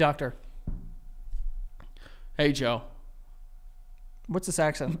 Be a doctor. Hey Joe. What's this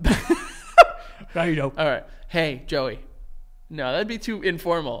accent? Now you know. All right. Hey Joey. No, that'd be too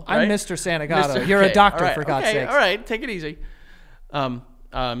informal. I'm right? Mr. Santagato. Mr. You're okay, a doctor, all right, for God's okay, sake. All right, take it easy. Mr.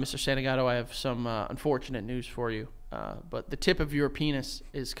 Santagato, I have some unfortunate news for you. But the tip of your penis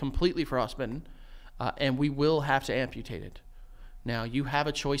is completely frostbitten, and we will have to amputate it. Now, you have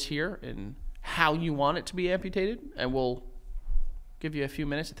a choice here in how you want it to be amputated, and we'll give you a few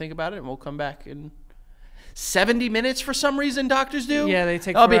minutes to think about it, and we'll come back in 70 minutes for some reason doctors do. Yeah, they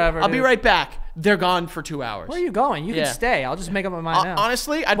take I'll forever, I'll be dude. right back. They're gone for 2 hours. Where are you going? You Yeah. can stay. I'll just make up my mind now.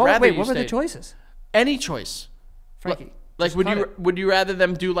 Honestly, I'd What- rather wait, you what were the stayed. choices? Any choice. Frankie. Like, just cut it. would you rather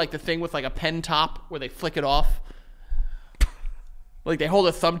them do like the thing with like a pen top where they flick it off? Like they hold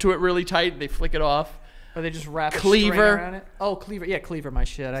a thumb to it really tight, they flick it off. Or they just wrap a Cleaver. string around it? Oh, cleaver. Yeah, cleaver my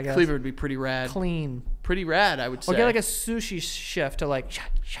shit, I guess. Cleaver would be pretty rad. Clean. Pretty rad, I would say. Or get like a sushi chef to like shot.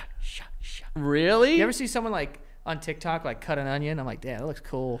 Really? You ever see someone like on TikTok like cut an onion? I'm like, damn, that looks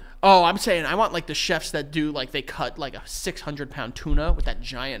cool. Oh, I'm saying I want like the chefs that do like they cut like a 600-pound tuna with that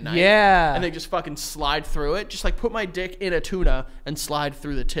giant knife. Yeah. And they just fucking slide through it. Just like put my dick in a tuna and slide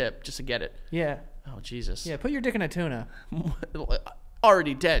through the tip just to get it. Yeah. Oh Jesus. Yeah, put your dick in a tuna.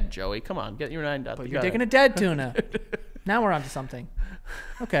 Already dead, Joey. Come on, get your mind up. Put You your got dick it. in a dead tuna. Now we're on to something.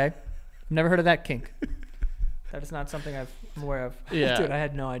 Okay. Never heard of that kink. That is not something I'm aware of. Yeah. Dude, I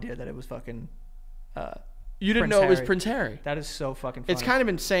had no idea that it was fucking You didn't Prince know it was Harry. Prince Harry. That is so fucking funny. It's kind of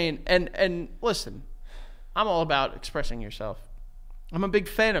insane. And listen, I'm all about expressing yourself. I'm a big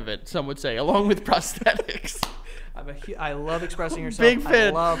fan of it, some would say, along with prosthetics. I love expressing yourself. Big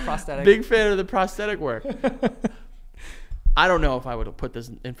fan. I love prosthetics. Big fan of the prosthetic work. I don't know if I would have put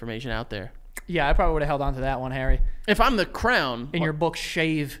this information out there. Yeah, I probably would have held on to that one, Harry. If I'm the crown. In your book,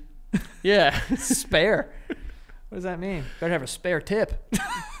 Shave. Yeah. Spare. What does that mean? Better have a spare tip.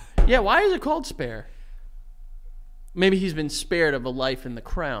 Yeah, why is it called spare? Maybe he's been spared of a life in the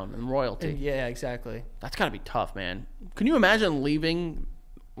crown and royalty. Yeah, exactly. That's got to be tough, man. Can you imagine leaving,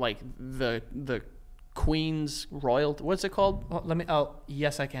 like, the queen's royalty? What's it called? Well, oh,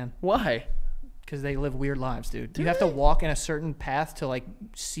 yes, I can. Why? Because they live weird lives, dude. You have to walk in a certain path to, like,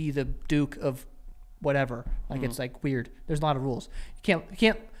 see the Duke of whatever. Like, it's, like, weird. There's a lot of rules. You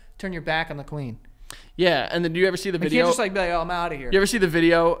can't turn your back on the queen. Yeah, and then do you ever see the You video? can't just, like, be like, oh, I'm out of here. You ever see the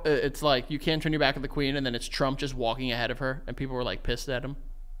video? It's like you can't turn your back on the queen, and then it's Trump just walking ahead of her, and people were, like, pissed at him.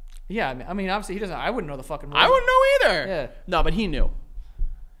 Yeah, I mean, obviously, he doesn't. I wouldn't know the fucking rules. I wouldn't know either. Yeah. No, but he knew.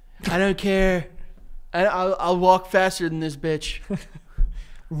 I don't care. I'll walk faster than this bitch.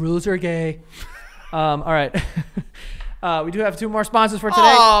 Rules are gay. All right. We do have 2 more sponsors for today.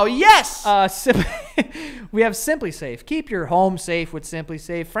 Oh, yes! We have Simply Safe. Keep your home safe with Simply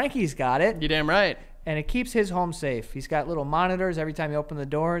Safe. Frankie's got it, You're damn right. and it keeps his home safe. He's got little monitors every time you open the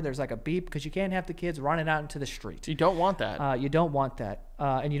door. There's like a beep because you can't have the kids running out into the street. You don't want that. You don't want that,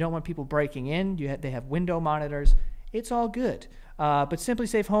 and you don't want people breaking in. They have window monitors. It's all good. But Simply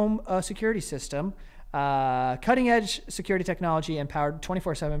Safe Home Security System, cutting-edge security technology and powered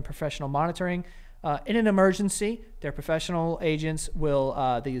 24/7 professional monitoring. In an emergency, their professional agents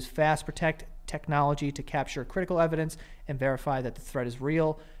will they use Fast Protect technology to capture critical evidence and verify that the threat is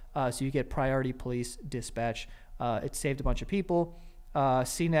real. So you get priority police dispatch. It saved a bunch of people.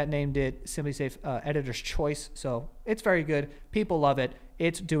 CNET named it Simply Safe Editor's Choice. So it's very good. People love it.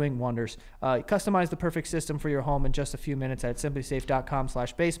 It's doing wonders. Customize the perfect system for your home in just a few minutes at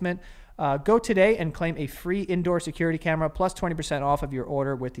simplysafe.com/basement. Go today and claim a free indoor security camera plus 20% off of your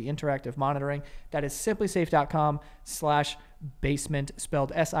order with the interactive monitoring. That is simplysafe.com/basement,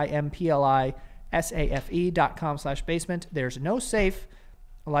 spelled SIMPLISAFE.com/basement. There's no safe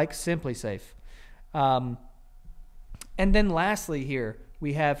like Simply Safe. And then lastly here,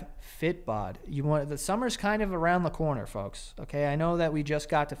 we have Fitbod. The summer's kind of around the corner, folks. Okay, I know that we just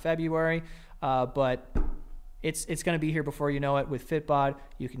got to February, but it's going to be here before you know it. With Fitbod,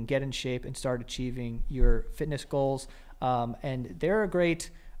 you can get in shape and start achieving your fitness goals. And they're a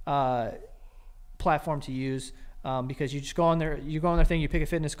great platform to use because you just go on their thing, you pick a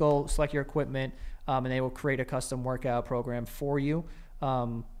fitness goal, select your equipment, and they will create a custom workout program for you.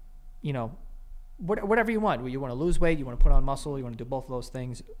 Whatever you want. You want to lose weight, you want to put on muscle, you want to do both of those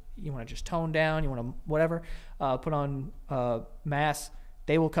things. You want to just tone down, you want to whatever, put on mass.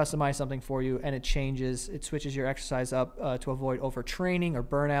 They will customize something for you, and it switches your exercise up to avoid overtraining or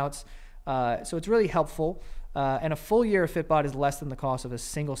burnouts. So it's really helpful. And a full year of Fitbod is less than the cost of a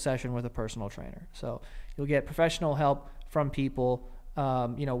single session with a personal trainer. So you'll get professional help from people.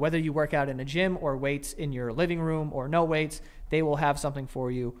 Whether you work out in a gym or weights in your living room or no weights, they will have something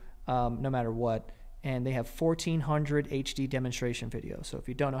for you no matter what. And they have 1,400 HD demonstration videos. So if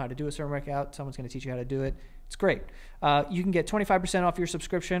you don't know how to do a certain workout, someone's going to teach you how to do it. It's great. You can get 25% off your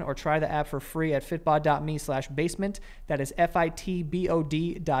subscription or try the app for free at fitbod.me/basement. That is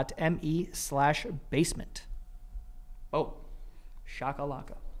fitbod.me/basement. Oh,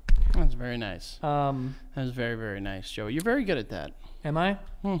 shakalaka. That's very nice. That was very, very nice, Joey. You're very good at that. Am I?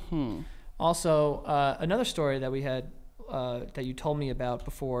 Mm-hmm. Also, another story that we had that you told me about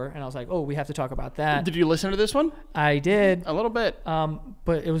before, and I was like, oh, we have to talk about that. Did you listen to this one? I did. A little bit.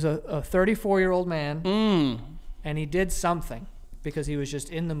 But it was a 34-year-old man, and he did something because he was just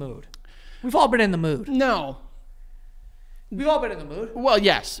in the mood. We've all been in the mood. No. We've all been in the mood. Well,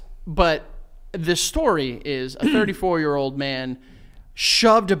 yes, but the story is a 34-year-old man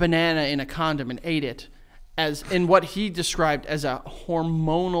shoved a banana in a condom and ate it as in what he described as a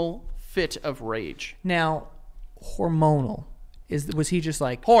hormonal fit of rage. Now, hormonal. Was he just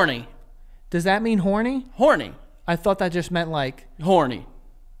like... Horny. Does that mean horny? Horny. I thought that just meant like... Horny.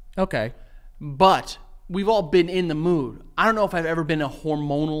 Okay. But we've all been in the mood. I don't know if I've ever been a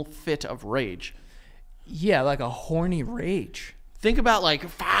hormonal fit of rage. Yeah, like a horny rage. Think about like,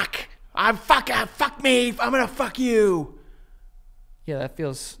 fuck me, I'm gonna fuck you. Yeah, that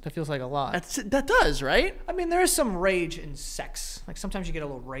feels like a lot. That does, right? I mean, there is some rage in sex. Like sometimes you get a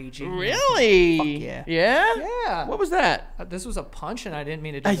little ragey. Really? Fuck yeah. Yeah? Yeah. What was that? This was a punch, and I didn't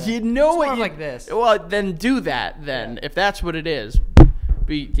mean to do that. You know it's what? More like this. Well, then do that. Then, if that's what it is,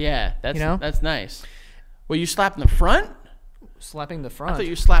 Yeah, that's You know? that's nice. Well, you slap in the front? Slapping the I front thought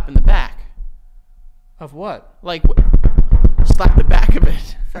you slap in the back. of what? Like, slap the back of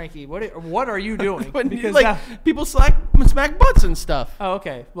it. Frankie, what are you doing? When, Because like, that- people smack butts and stuff. oh,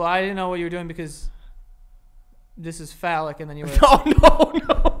 okay. Well, I didn't know what you were doing because this is phallic, and then you were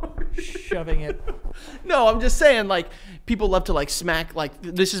No. shoving it. No, I'm just saying, like, people love to, like, smack, like,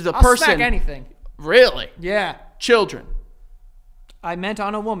 this is the I'll person. smack anything. Really? Yeah, Children. I meant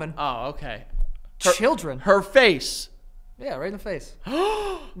on a woman. Oh, okay. Children. Her face. Yeah, right in the face.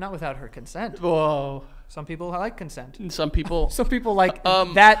 Not without her consent. Whoa. Some people like consent. And some people, Some people like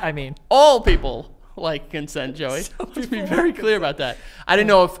that. I mean, all people like consent, Joey. Let's be very clear about that. I didn't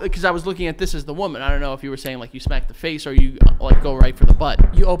know if, because I was looking at this as the woman. I don't know if you were saying like you smack the face or you like go right for the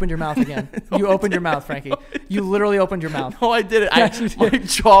butt. you opened your mouth again. You opened your mouth, Frankie. You literally opened your mouth. No, I did it. Yes, you did. My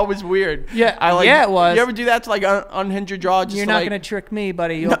jaw was weird. Yeah, I like. yeah, it was. You ever do that to like unhinge your jaw? Just You're to, not like, gonna trick me,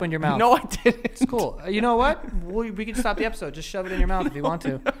 buddy. You opened your mouth. No, I didn't. It's cool. You know what? We can stop the episode. Just shove it in your mouth if you want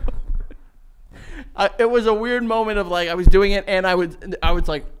to. It was a weird moment of like I was doing it and I was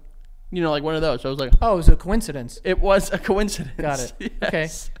like, you know, like one of those. So I was like, Oh, it was a coincidence. it was a coincidence. Got it.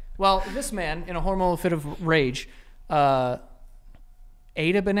 Yes. Okay. Well, this man, in a hormonal fit of rage,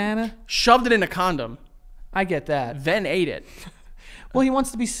 ate a banana. Shoved it in a condom, I get that. then ate it. Well, he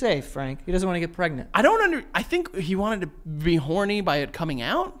wants to be safe, Frank. He doesn't want to get pregnant. I think he wanted to be horny by it coming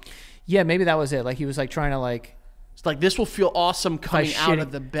out. Yeah, maybe that was it. Like he was like trying to like. It's like this will feel awesome coming out shitting.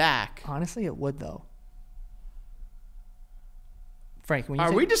 of the back. Honestly, it would though. Frank, when you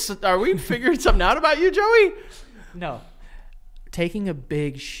Are we figuring something out about you, Joey? no, taking a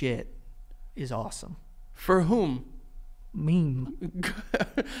big shit is awesome. For whom? Meme.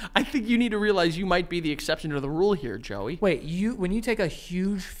 I think you need to realize you might be the exception to the rule here, Joey. Wait, when you take a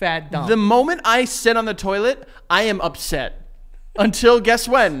huge fat dump. The moment I sit on the toilet, I am upset. Until guess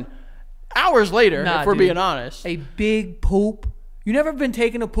when? Hours later, Nah, if we're dude. being honest. A big poop. You never been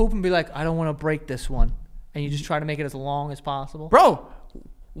taking a poop and be like, I don't want to break this one, and you just try to make it as long as possible. Bro,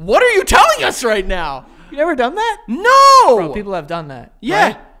 what are you telling us right now? You never done that? No! Bro, people have done that.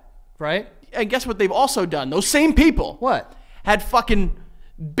 Yeah. Right? And guess what they've also done? Those same people What? had fucking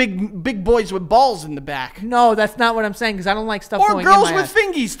big boys with balls in the back. No, that's not what I'm saying because I don't like stuff Or going girls in my with ass.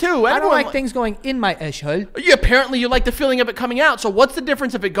 fingies, too. I don't Everyone like things going in my asshole Yeah, apparently you like the feeling of it coming out. So what's the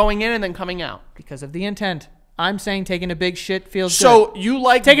difference of it going in and then coming out? because of the intent. I'm saying taking a big shit feels good. So you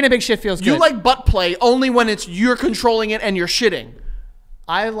like Taking a big shit feels you good. like butt play only when it's you're controlling it and you're shitting.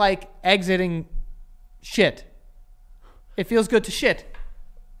 I like exiting shit. It feels good to shit.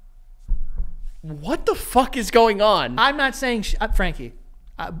 What the fuck is going on? I'm not saying, Frankie,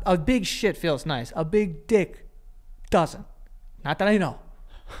 a big shit feels nice. A big dick doesn't. Not that I know.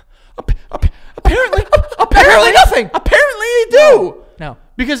 Apparently nothing. Apparently they do. No.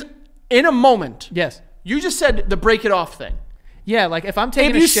 Because in a moment, Yes. you just said the break it off thing. Yeah, like if I'm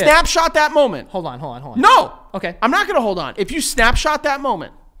taking If you a shit. snapshot that moment. Hold on. No. Okay. I'm not going to hold on. If you snapshot that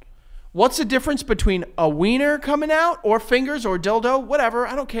moment, what's the difference between a wiener coming out or fingers or dildo, whatever,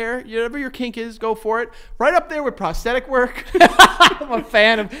 I don't care. Whatever your kink is, go for it. Right up there with prosthetic work. I'm a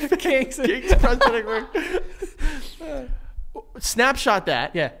fan of kinks. Kinks, prosthetic work. Snapshot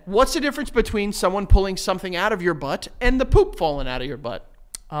that. Yeah. What's the difference between someone pulling something out of your butt and the poop falling out of your butt?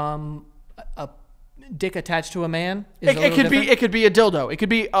 A dick attached to a man is It, a little different. it could be a dildo. It could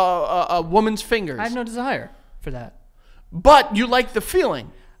be a woman's fingers. I have no desire for that. But you like the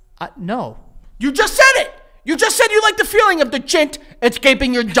feeling. No. You just said it. You just said you like the feeling of the chint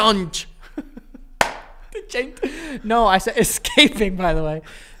escaping your dunge. No, I said escaping, by the way.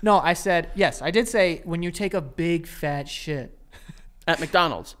 No, I said, yes, I did say when you take a big fat shit. At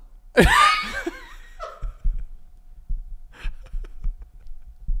McDonald's.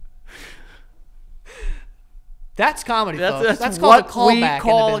 That's comedy, folks. That's what called a we callback.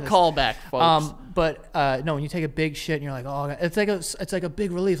 call a in the business. callback, folks. But no, when you take a big shit and you're like, oh, it's like a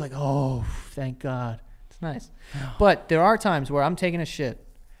big relief. Like, oh, thank God, it's nice. But there are times where I'm taking a shit,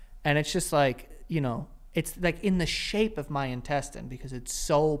 and it's just like, you know, it's like in the shape of my intestine because it's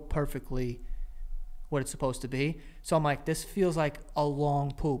so perfectly what it's supposed to be. So I'm like, this feels like a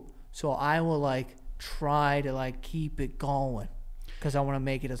long poop. So I will like try to like keep it going because I want to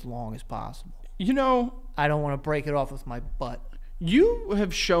make it as long as possible. You know, I don't want to break it off with my butt. you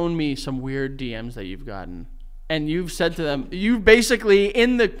have shown me some weird DMs that you've gotten. And you've said to them, you basically,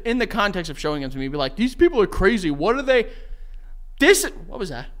 in the context of showing them to me, be like, these people are crazy. What are they? What was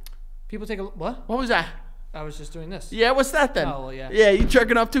that? People take a what? What was that? I was just doing this. Yeah, what's that then? Oh, well, yeah. Yeah, you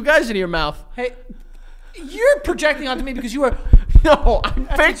jerking off two guys into your mouth. Hey, you're projecting onto me because you are No, I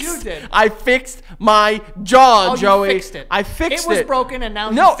what fixed. you did. I fixed my jaw, Oh, Joey. you fixed it. I fixed it. It was broken, and now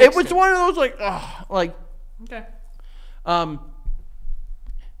No, you fixed it was one of those like, ugh, like, Okay.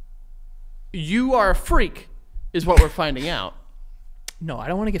 you are a freak, is what we're finding out. No, I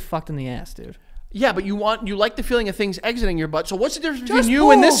don't want to get fucked in the ass, dude. Yeah, but you like the feeling of things exiting your butt. So what's the difference Just between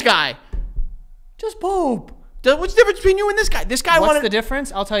you and this poop. guy? Just poop. What's the difference between you and this guy? This guy What's wanted. the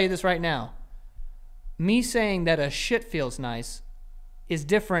difference? I'll tell you this right now. Me saying that a shit feels nice is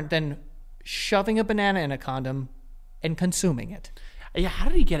different than shoving a banana in a condom and consuming it. Yeah, how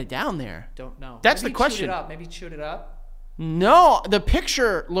did he get it down there? Don't know. That's Maybe the question. Maybe chewed it up. No, the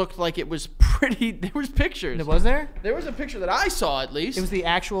picture looked like it was pretty. There was pictures. Was there? There was a picture that I saw, at least. It was the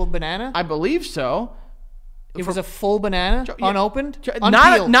actual banana? I believe so. It was a full banana? Yeah. Unopened? Not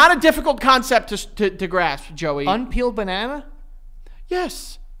Unpeeled? not a difficult concept to grasp, Joey. Unpeeled banana?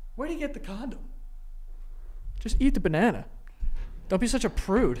 Yes. Where do you get the condom? Just eat the banana. Don't be such a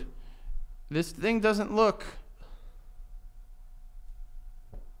prude. This thing doesn't look.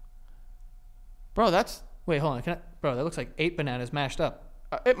 Bro, that's. Wait, hold on. Bro, that looks like 8 bananas mashed up.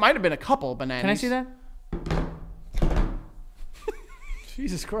 It might have been a couple bananas. Can I see that?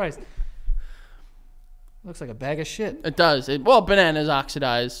 Jesus Christ. Looks like a bag of shit. It does. Well, bananas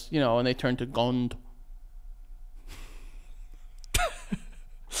oxidize, and they turn to gond.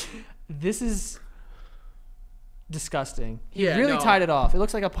 This is disgusting. He Yeah, really no. tied it off. It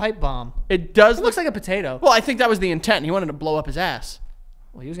looks like a pipe bomb. It does It looks like a potato. Well, I think that was the intent. He wanted to blow up his ass.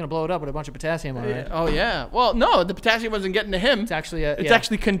 Well, he was going to blow it up with a bunch of potassium on it. Oh, yeah. Well, no, the potassium wasn't getting to him. It's actually It's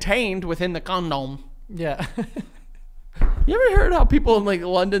actually contained within the condom. Yeah. You ever heard how people in like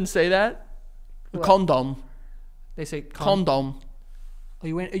London say that? What? Condom. They say Condom.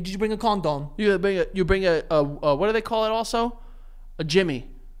 Oh, did you bring a condom? You bring a what do they call it also? A jimmy.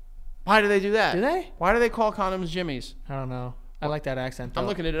 Why do they do that? Do they? Why do they call condoms jimmies? I don't know. I like that accent, though. I'm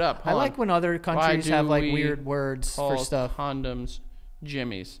looking it up. I Hold like on. when other countries do have like we weird words for call stuff. condoms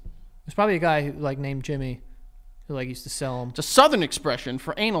jimmies. There's probably a guy who like named Jimmy who like used to sell them. It's a southern expression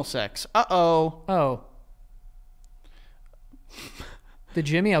for anal sex. Uh-oh. Oh. The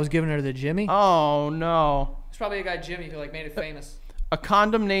Jimmy? I was giving her to the Jimmy? Oh, no. There's probably a guy Jimmy who like made it famous. A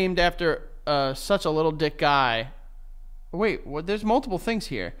condom named after such a little dick guy. Wait, there's multiple things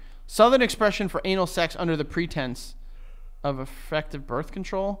here. Southern expression for anal sex under the pretense of effective birth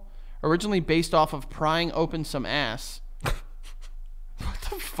control. Originally based off of prying open some ass. What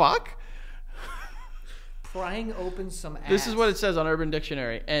the fuck? Prying open some ass. This is what it says on Urban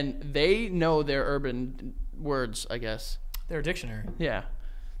Dictionary. And they know their urban words, I guess. Their dictionary. Yeah.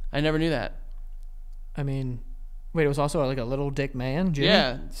 I never knew that. I mean, wait, it was also like a little dick man, Jimmy?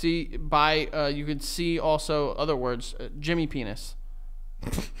 Yeah. See, you could see also other words. Jimmy penis.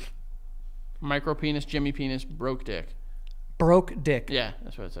 Micro penis, Jimmy penis, broke dick. Broke dick. Yeah,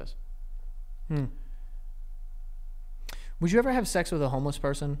 that's what it says. Would you ever have sex with a homeless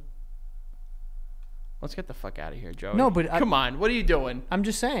person? Let's get the fuck out of here, Joey. No, but come on, what are you doing? I'm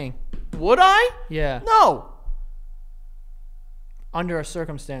just saying. Would I? Yeah. No. Under a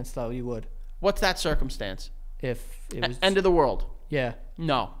circumstance, though, you would. What's that circumstance? If it was... End of the world. Yeah.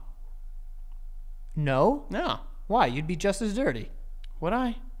 No. No? No. Why? You'd be just as dirty. Would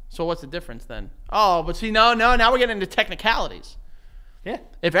I? So what's the difference then? Oh, but see, no, now we're getting into technicalities. Yeah.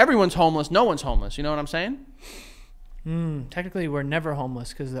 If everyone's homeless, no one's homeless. You know what I'm saying? Technically, we're never homeless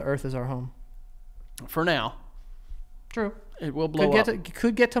because the earth is our home. For now. True. It will blow up.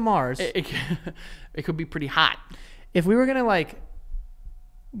 Could get to Mars. It could be pretty hot. If we were going to, like,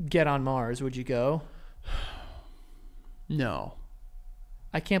 get on Mars, would you go? No.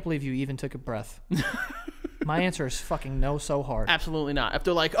 I can't believe you even took a breath. My answer is fucking no so hard. Absolutely not. If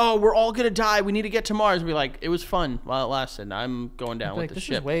they're like, oh, we're all going to die, we need to get to Mars, be like, it was fun while it lasted. I'm going down with the this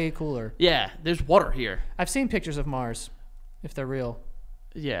ship. is way cooler. Yeah, there's water here. I've seen pictures of Mars, if they're real.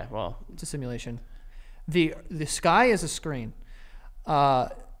 Yeah, well. It's a simulation. The sky is a screen.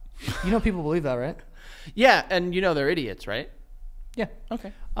 People believe that, right? Yeah, and they're idiots, right? Yeah.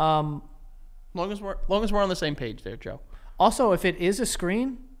 Okay. Long as we're on the same page there, Joe. Also, if it is a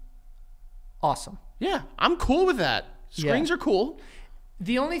screen, awesome. Yeah, I'm cool with that. Screens are cool.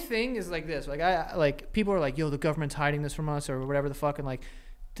 The only thing is like this, like people are like, yo, the government's hiding this from us or whatever the fuck, and like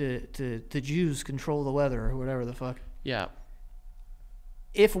the Jews control the weather or whatever the fuck. Yeah.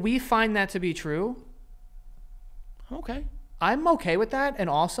 If we find that to be true, okay. I'm okay with that, and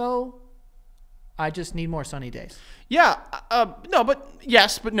also I just need more sunny days. Yeah, no, but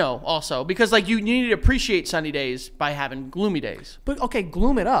yes, but no also. Because like you need to appreciate sunny days by having gloomy days. But okay,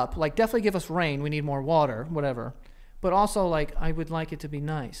 gloom it up. Like definitely give us rain. We need more water, whatever. But also like I would like it to be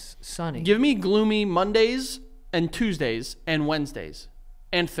nice, sunny. Give me gloomy Mondays and Tuesdays and Wednesdays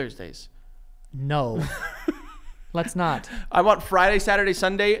and Thursdays. No. Let's not. I want Friday, Saturday,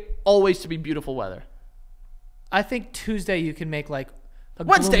 Sunday always to be beautiful weather. I think Tuesday you can make like a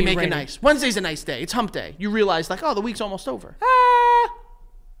Wednesday gloomy, make it rainy- nice. Wednesday's a nice day. It's hump day. You realize like, oh, the week's almost over.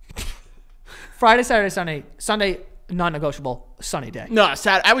 Friday, Saturday, Sunday. Sunday, non-negotiable. Sunny day. No,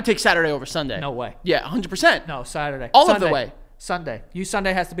 I would take Saturday over Sunday. No way. Yeah, 100%. No, Saturday. All of the Sunday. way. Sunday.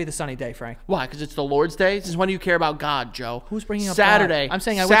 Sunday has to be the sunny day, Frank. Why? Because it's the Lord's Day? Since when do you care about God, Joe? Who's bringing up Saturday? God? I'm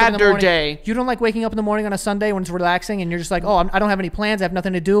saying I wake up in the morning. Saturday. You don't like waking up in the morning on a Sunday when it's relaxing and you're just like, oh, I don't have any plans. I have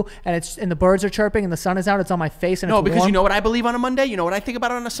nothing to do. And the birds are chirping and the sun is out. It's on my face and No, it's because warm. you know what I believe on a Monday? You know what I think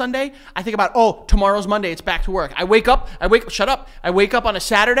about on a Sunday? I think about, oh, tomorrow's Monday. It's back to work. I wake up on a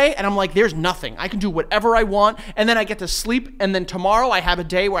Saturday and I'm like, there's nothing. I can do whatever I want. And then I get to sleep. And then tomorrow I have a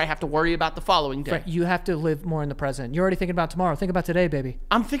day where I have to worry about the following day. Frank, you have to live more in the present. You're already thinking about tomorrow. Think about today, baby.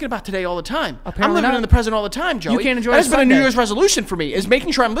 I'm thinking about today all the time. I'm Apparently living not. in the present all the time, Joey. You can't enjoy That's a been a New Sunday. Year's resolution for me, is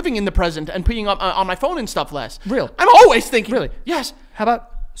making sure I'm living in the present and being up on my phone and stuff less. Real. I'm always thinking. Really? Yes. How about,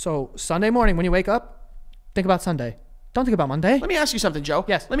 so Sunday morning when you wake up, think about Sunday. Don't think about Monday. Let me ask you something, Joe.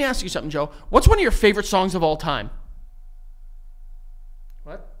 Yes. Let me ask you something, Joe. What's one of your favorite songs of all time?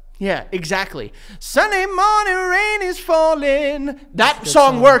 What? Yeah, exactly. Sunday morning, rain is falling. That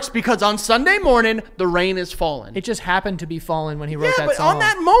song works because on Sunday morning, the rain is falling. It just happened to be falling when he wrote Yeah, that but song. on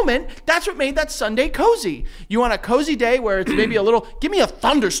that moment, that's what made that Sunday cozy. You want a cozy day where it's maybe a little, give me a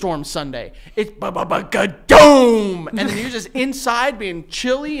thunderstorm Sunday. It's ba-ba-ba-ga-doom. And then you're just inside being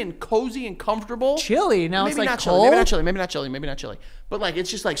chilly and cozy and comfortable. Chilly. Now Maybe it's like not cold. chilly, maybe not chilly. But like, it's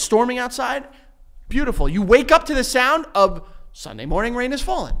just like storming outside. Beautiful. You wake up to the sound of Sunday morning, rain is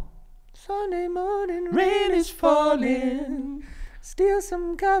falling. Sunday morning, rain is falling. Steal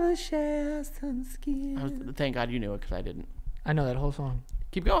some cover, share some skin. Thank God you knew it because I didn't. I know that whole song.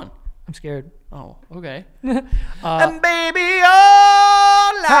 Keep going. I'm scared. Oh, okay. And baby,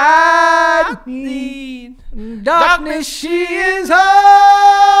 all I need. Darkness, she is all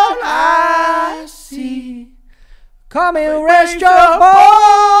I see. Come and rest your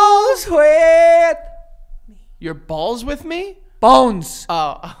balls with Your balls with me? bones,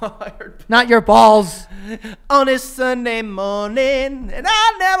 Oh, I heard. not your balls. On this Sunday morning, and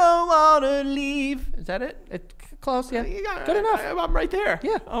I never want to leave. Is that it? Close, yeah. You got- Good enough. I'm right there.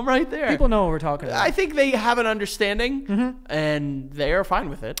 Yeah. I'm right there. People know what we're talking about. I think they have an understanding, and they are fine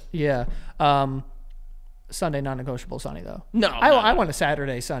with it. Yeah. Sunday non-negotiable sunny though. No, I want a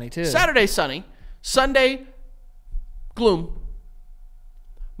Saturday sunny too. Saturday, sunny. Sunday, gloom.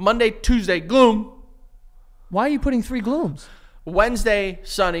 Monday, Tuesday, gloom. Why are you putting 3 glooms? Wednesday,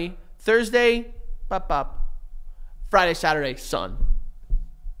 sunny. Thursday, bop. Friday, Saturday, sun.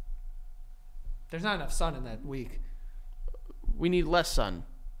 There's not enough sun in that week. We need less sun.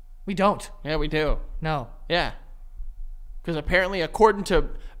 We don't. Yeah, we do. No. Yeah. Because apparently, according to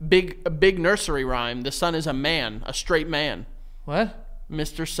a big nursery rhyme, the sun is a man, a straight man. What?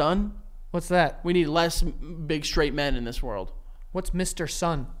 Mr. Sun? What's that? We need less big straight men in this world. What's Mr.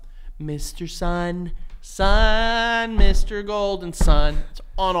 Sun? Mr. Sun, Mr. Golden Sun. It's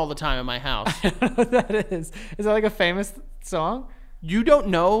on all the time in my house. I don't know what that is. Is that like a famous song? You don't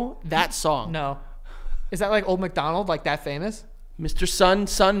know that song? No. Is that like Old MacDonald, like that famous? Mr. Sun,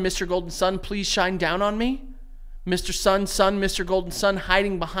 Mr. Golden Sun, please shine down on me. Mr. Sun, Mr. Golden Sun,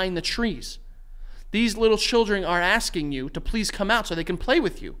 hiding behind the trees. These little children are asking you to please come out so they can play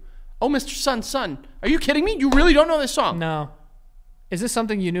with you. Oh, Mr. Sun, are you kidding me? You really don't know this song? No. Is this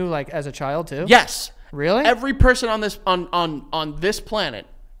something you knew like as a child too? Yes. Really? Every person on this planet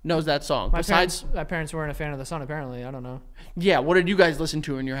knows that song. My Besides, parents weren't a fan of the sun apparently. I don't know. yeah, what did you guys listen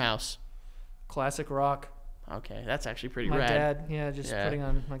to in your house? Classic rock. Okay, that's actually pretty My rad. dad, just Yeah. putting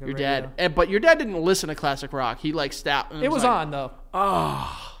on like a Your radio. dad, but your dad didn't listen to classic rock. He like stopped. It was like, on though.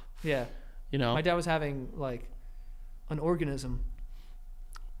 Oh, Yeah. you know. My dad was having like an organism.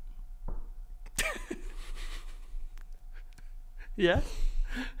 Yeah.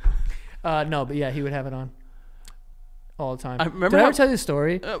 No, but yeah, he would have it on all the time. I remember Did I how- ever tell you the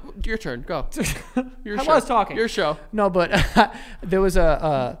story? Your turn. Go. Your I show. was talking. Your show. No, but there was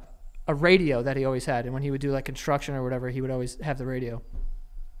a radio that he always had, and when he would do like construction or whatever, he would always have the radio.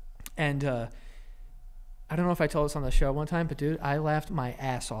 And I don't know if I told this on the show one time, but dude, I laughed my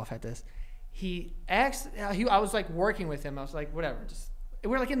ass off at this. He asked, I was like working with him. I was like, whatever, just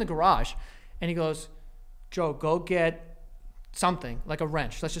we're like in the garage, and he goes, Joe, go get something like a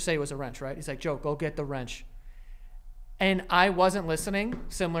wrench. Let's just say it was a wrench, right? He's like, Joe, go get the wrench. And I wasn't listening,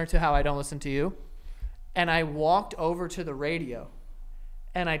 similar to how I don't listen to you. And I walked over to the radio,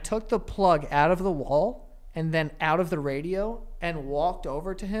 and I took the plug out of the wall and then out of the radio and walked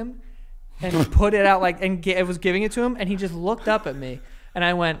over to him. and put it out I was giving it to him, and he just looked up at me, and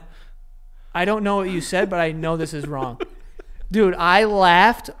I went, I don't know what you said, but I know this is wrong. Dude, I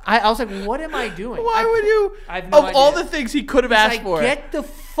laughed. I was like, what am I doing? Why would you? I have no of idea. all the things he could have asked for. Get the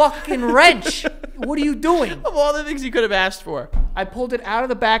fucking wrench. What are you doing? Of all the things he could have asked for. I pulled it out of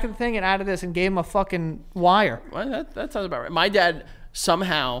the back of the thing and out of this and gave him a fucking wire. Well, that sounds about right. My dad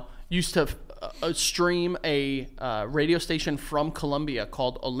somehow used to stream a radio station from Colombia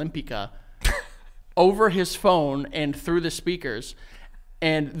called Olympica over his phone and through the speakers.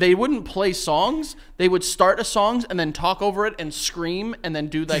 And they wouldn't play songs. They would start a song and then talk over it and scream and then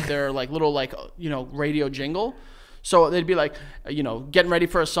do like their like little like radio jingle. So they'd be like, getting ready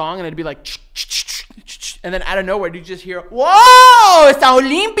for a song, and it'd be like, and then out of nowhere you just hear, "Whoa, it's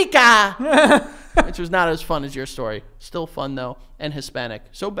Olympica," which was not as fun as your story. Still fun though, and Hispanic,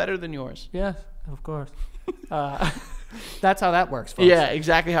 so better than yours. Yes, of course. That's how that works, folks. Yeah,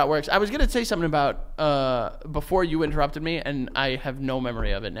 exactly how it works. I was gonna say something about before you interrupted me, and I have no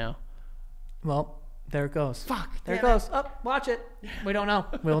memory of it now. Well, there it goes. Fuck. There it goes. Watch it. We don't know.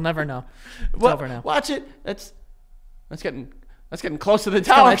 We'll never know. It's Well, over now. Watch it. That's getting close to the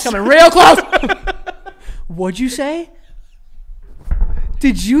tower. It's coming real close. What'd you say?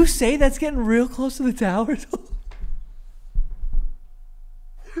 Did you say that's getting real close to the towers?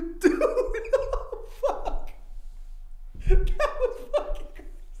 Dude, oh, fuck. That was fucking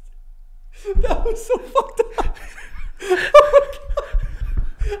crazy. That was so fucked up. Oh my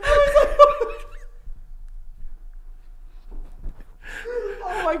God. I was like,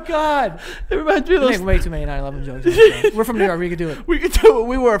 oh my God. It reminds me of We those. make way too many 9/11 jokes. on this show. We're from New York. We could do it. We could do it.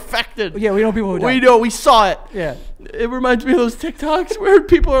 We were affected. Yeah, we know people who We died. know. We saw it. Yeah. It reminds me of those TikToks where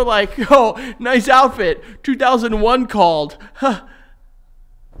people are like, "Oh, nice outfit. 2001 called." Huh.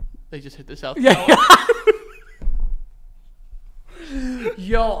 They just hit this out. Yeah.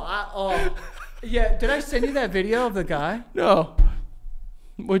 Yo, yeah. Did I send you that video of the guy? No.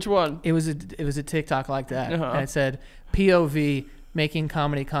 Which one? It was a TikTok like that, Uh-huh. and it said POV making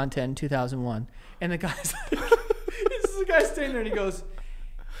comedy content in 2001, and the guy's like, this is the guy standing there, and he goes,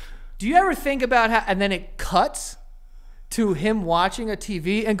 "Do you ever think about how?" And then it cuts to him watching a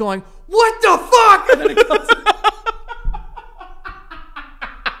TV and going, "What the fuck?" And then it goes.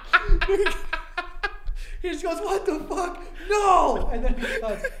 He just goes, "What the fuck? No!" And then he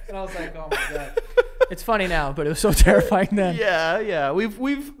goes, and I was like, "Oh my God." It's funny now, but it was so terrifying then. Yeah.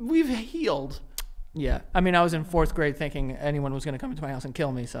 We've healed. Yeah. I mean, I was in 4th grade thinking anyone was going to come into my house and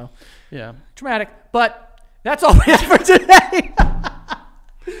kill me, so Yeah. traumatic. But that's all we have for today.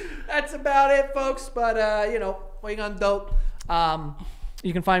 That's about it, folks. But we gonna dope.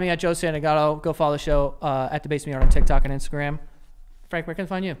 You can find me at Joe Santagato. Go follow the show at the Basement Yard on TikTok and Instagram. Frank, where can I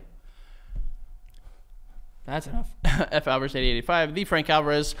find you? That's enough. F Alvarez 8085, the Frank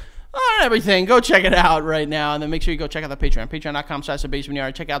Alvarez on everything. Go check it out right now, and then make sure you go check out the Patreon,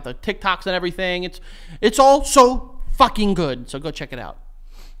 patreon.com/thebasementyard. Check out the TikToks and everything. It's all so fucking good. So go check it out.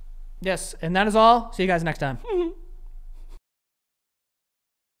 Yes, and that is all. See you guys next time.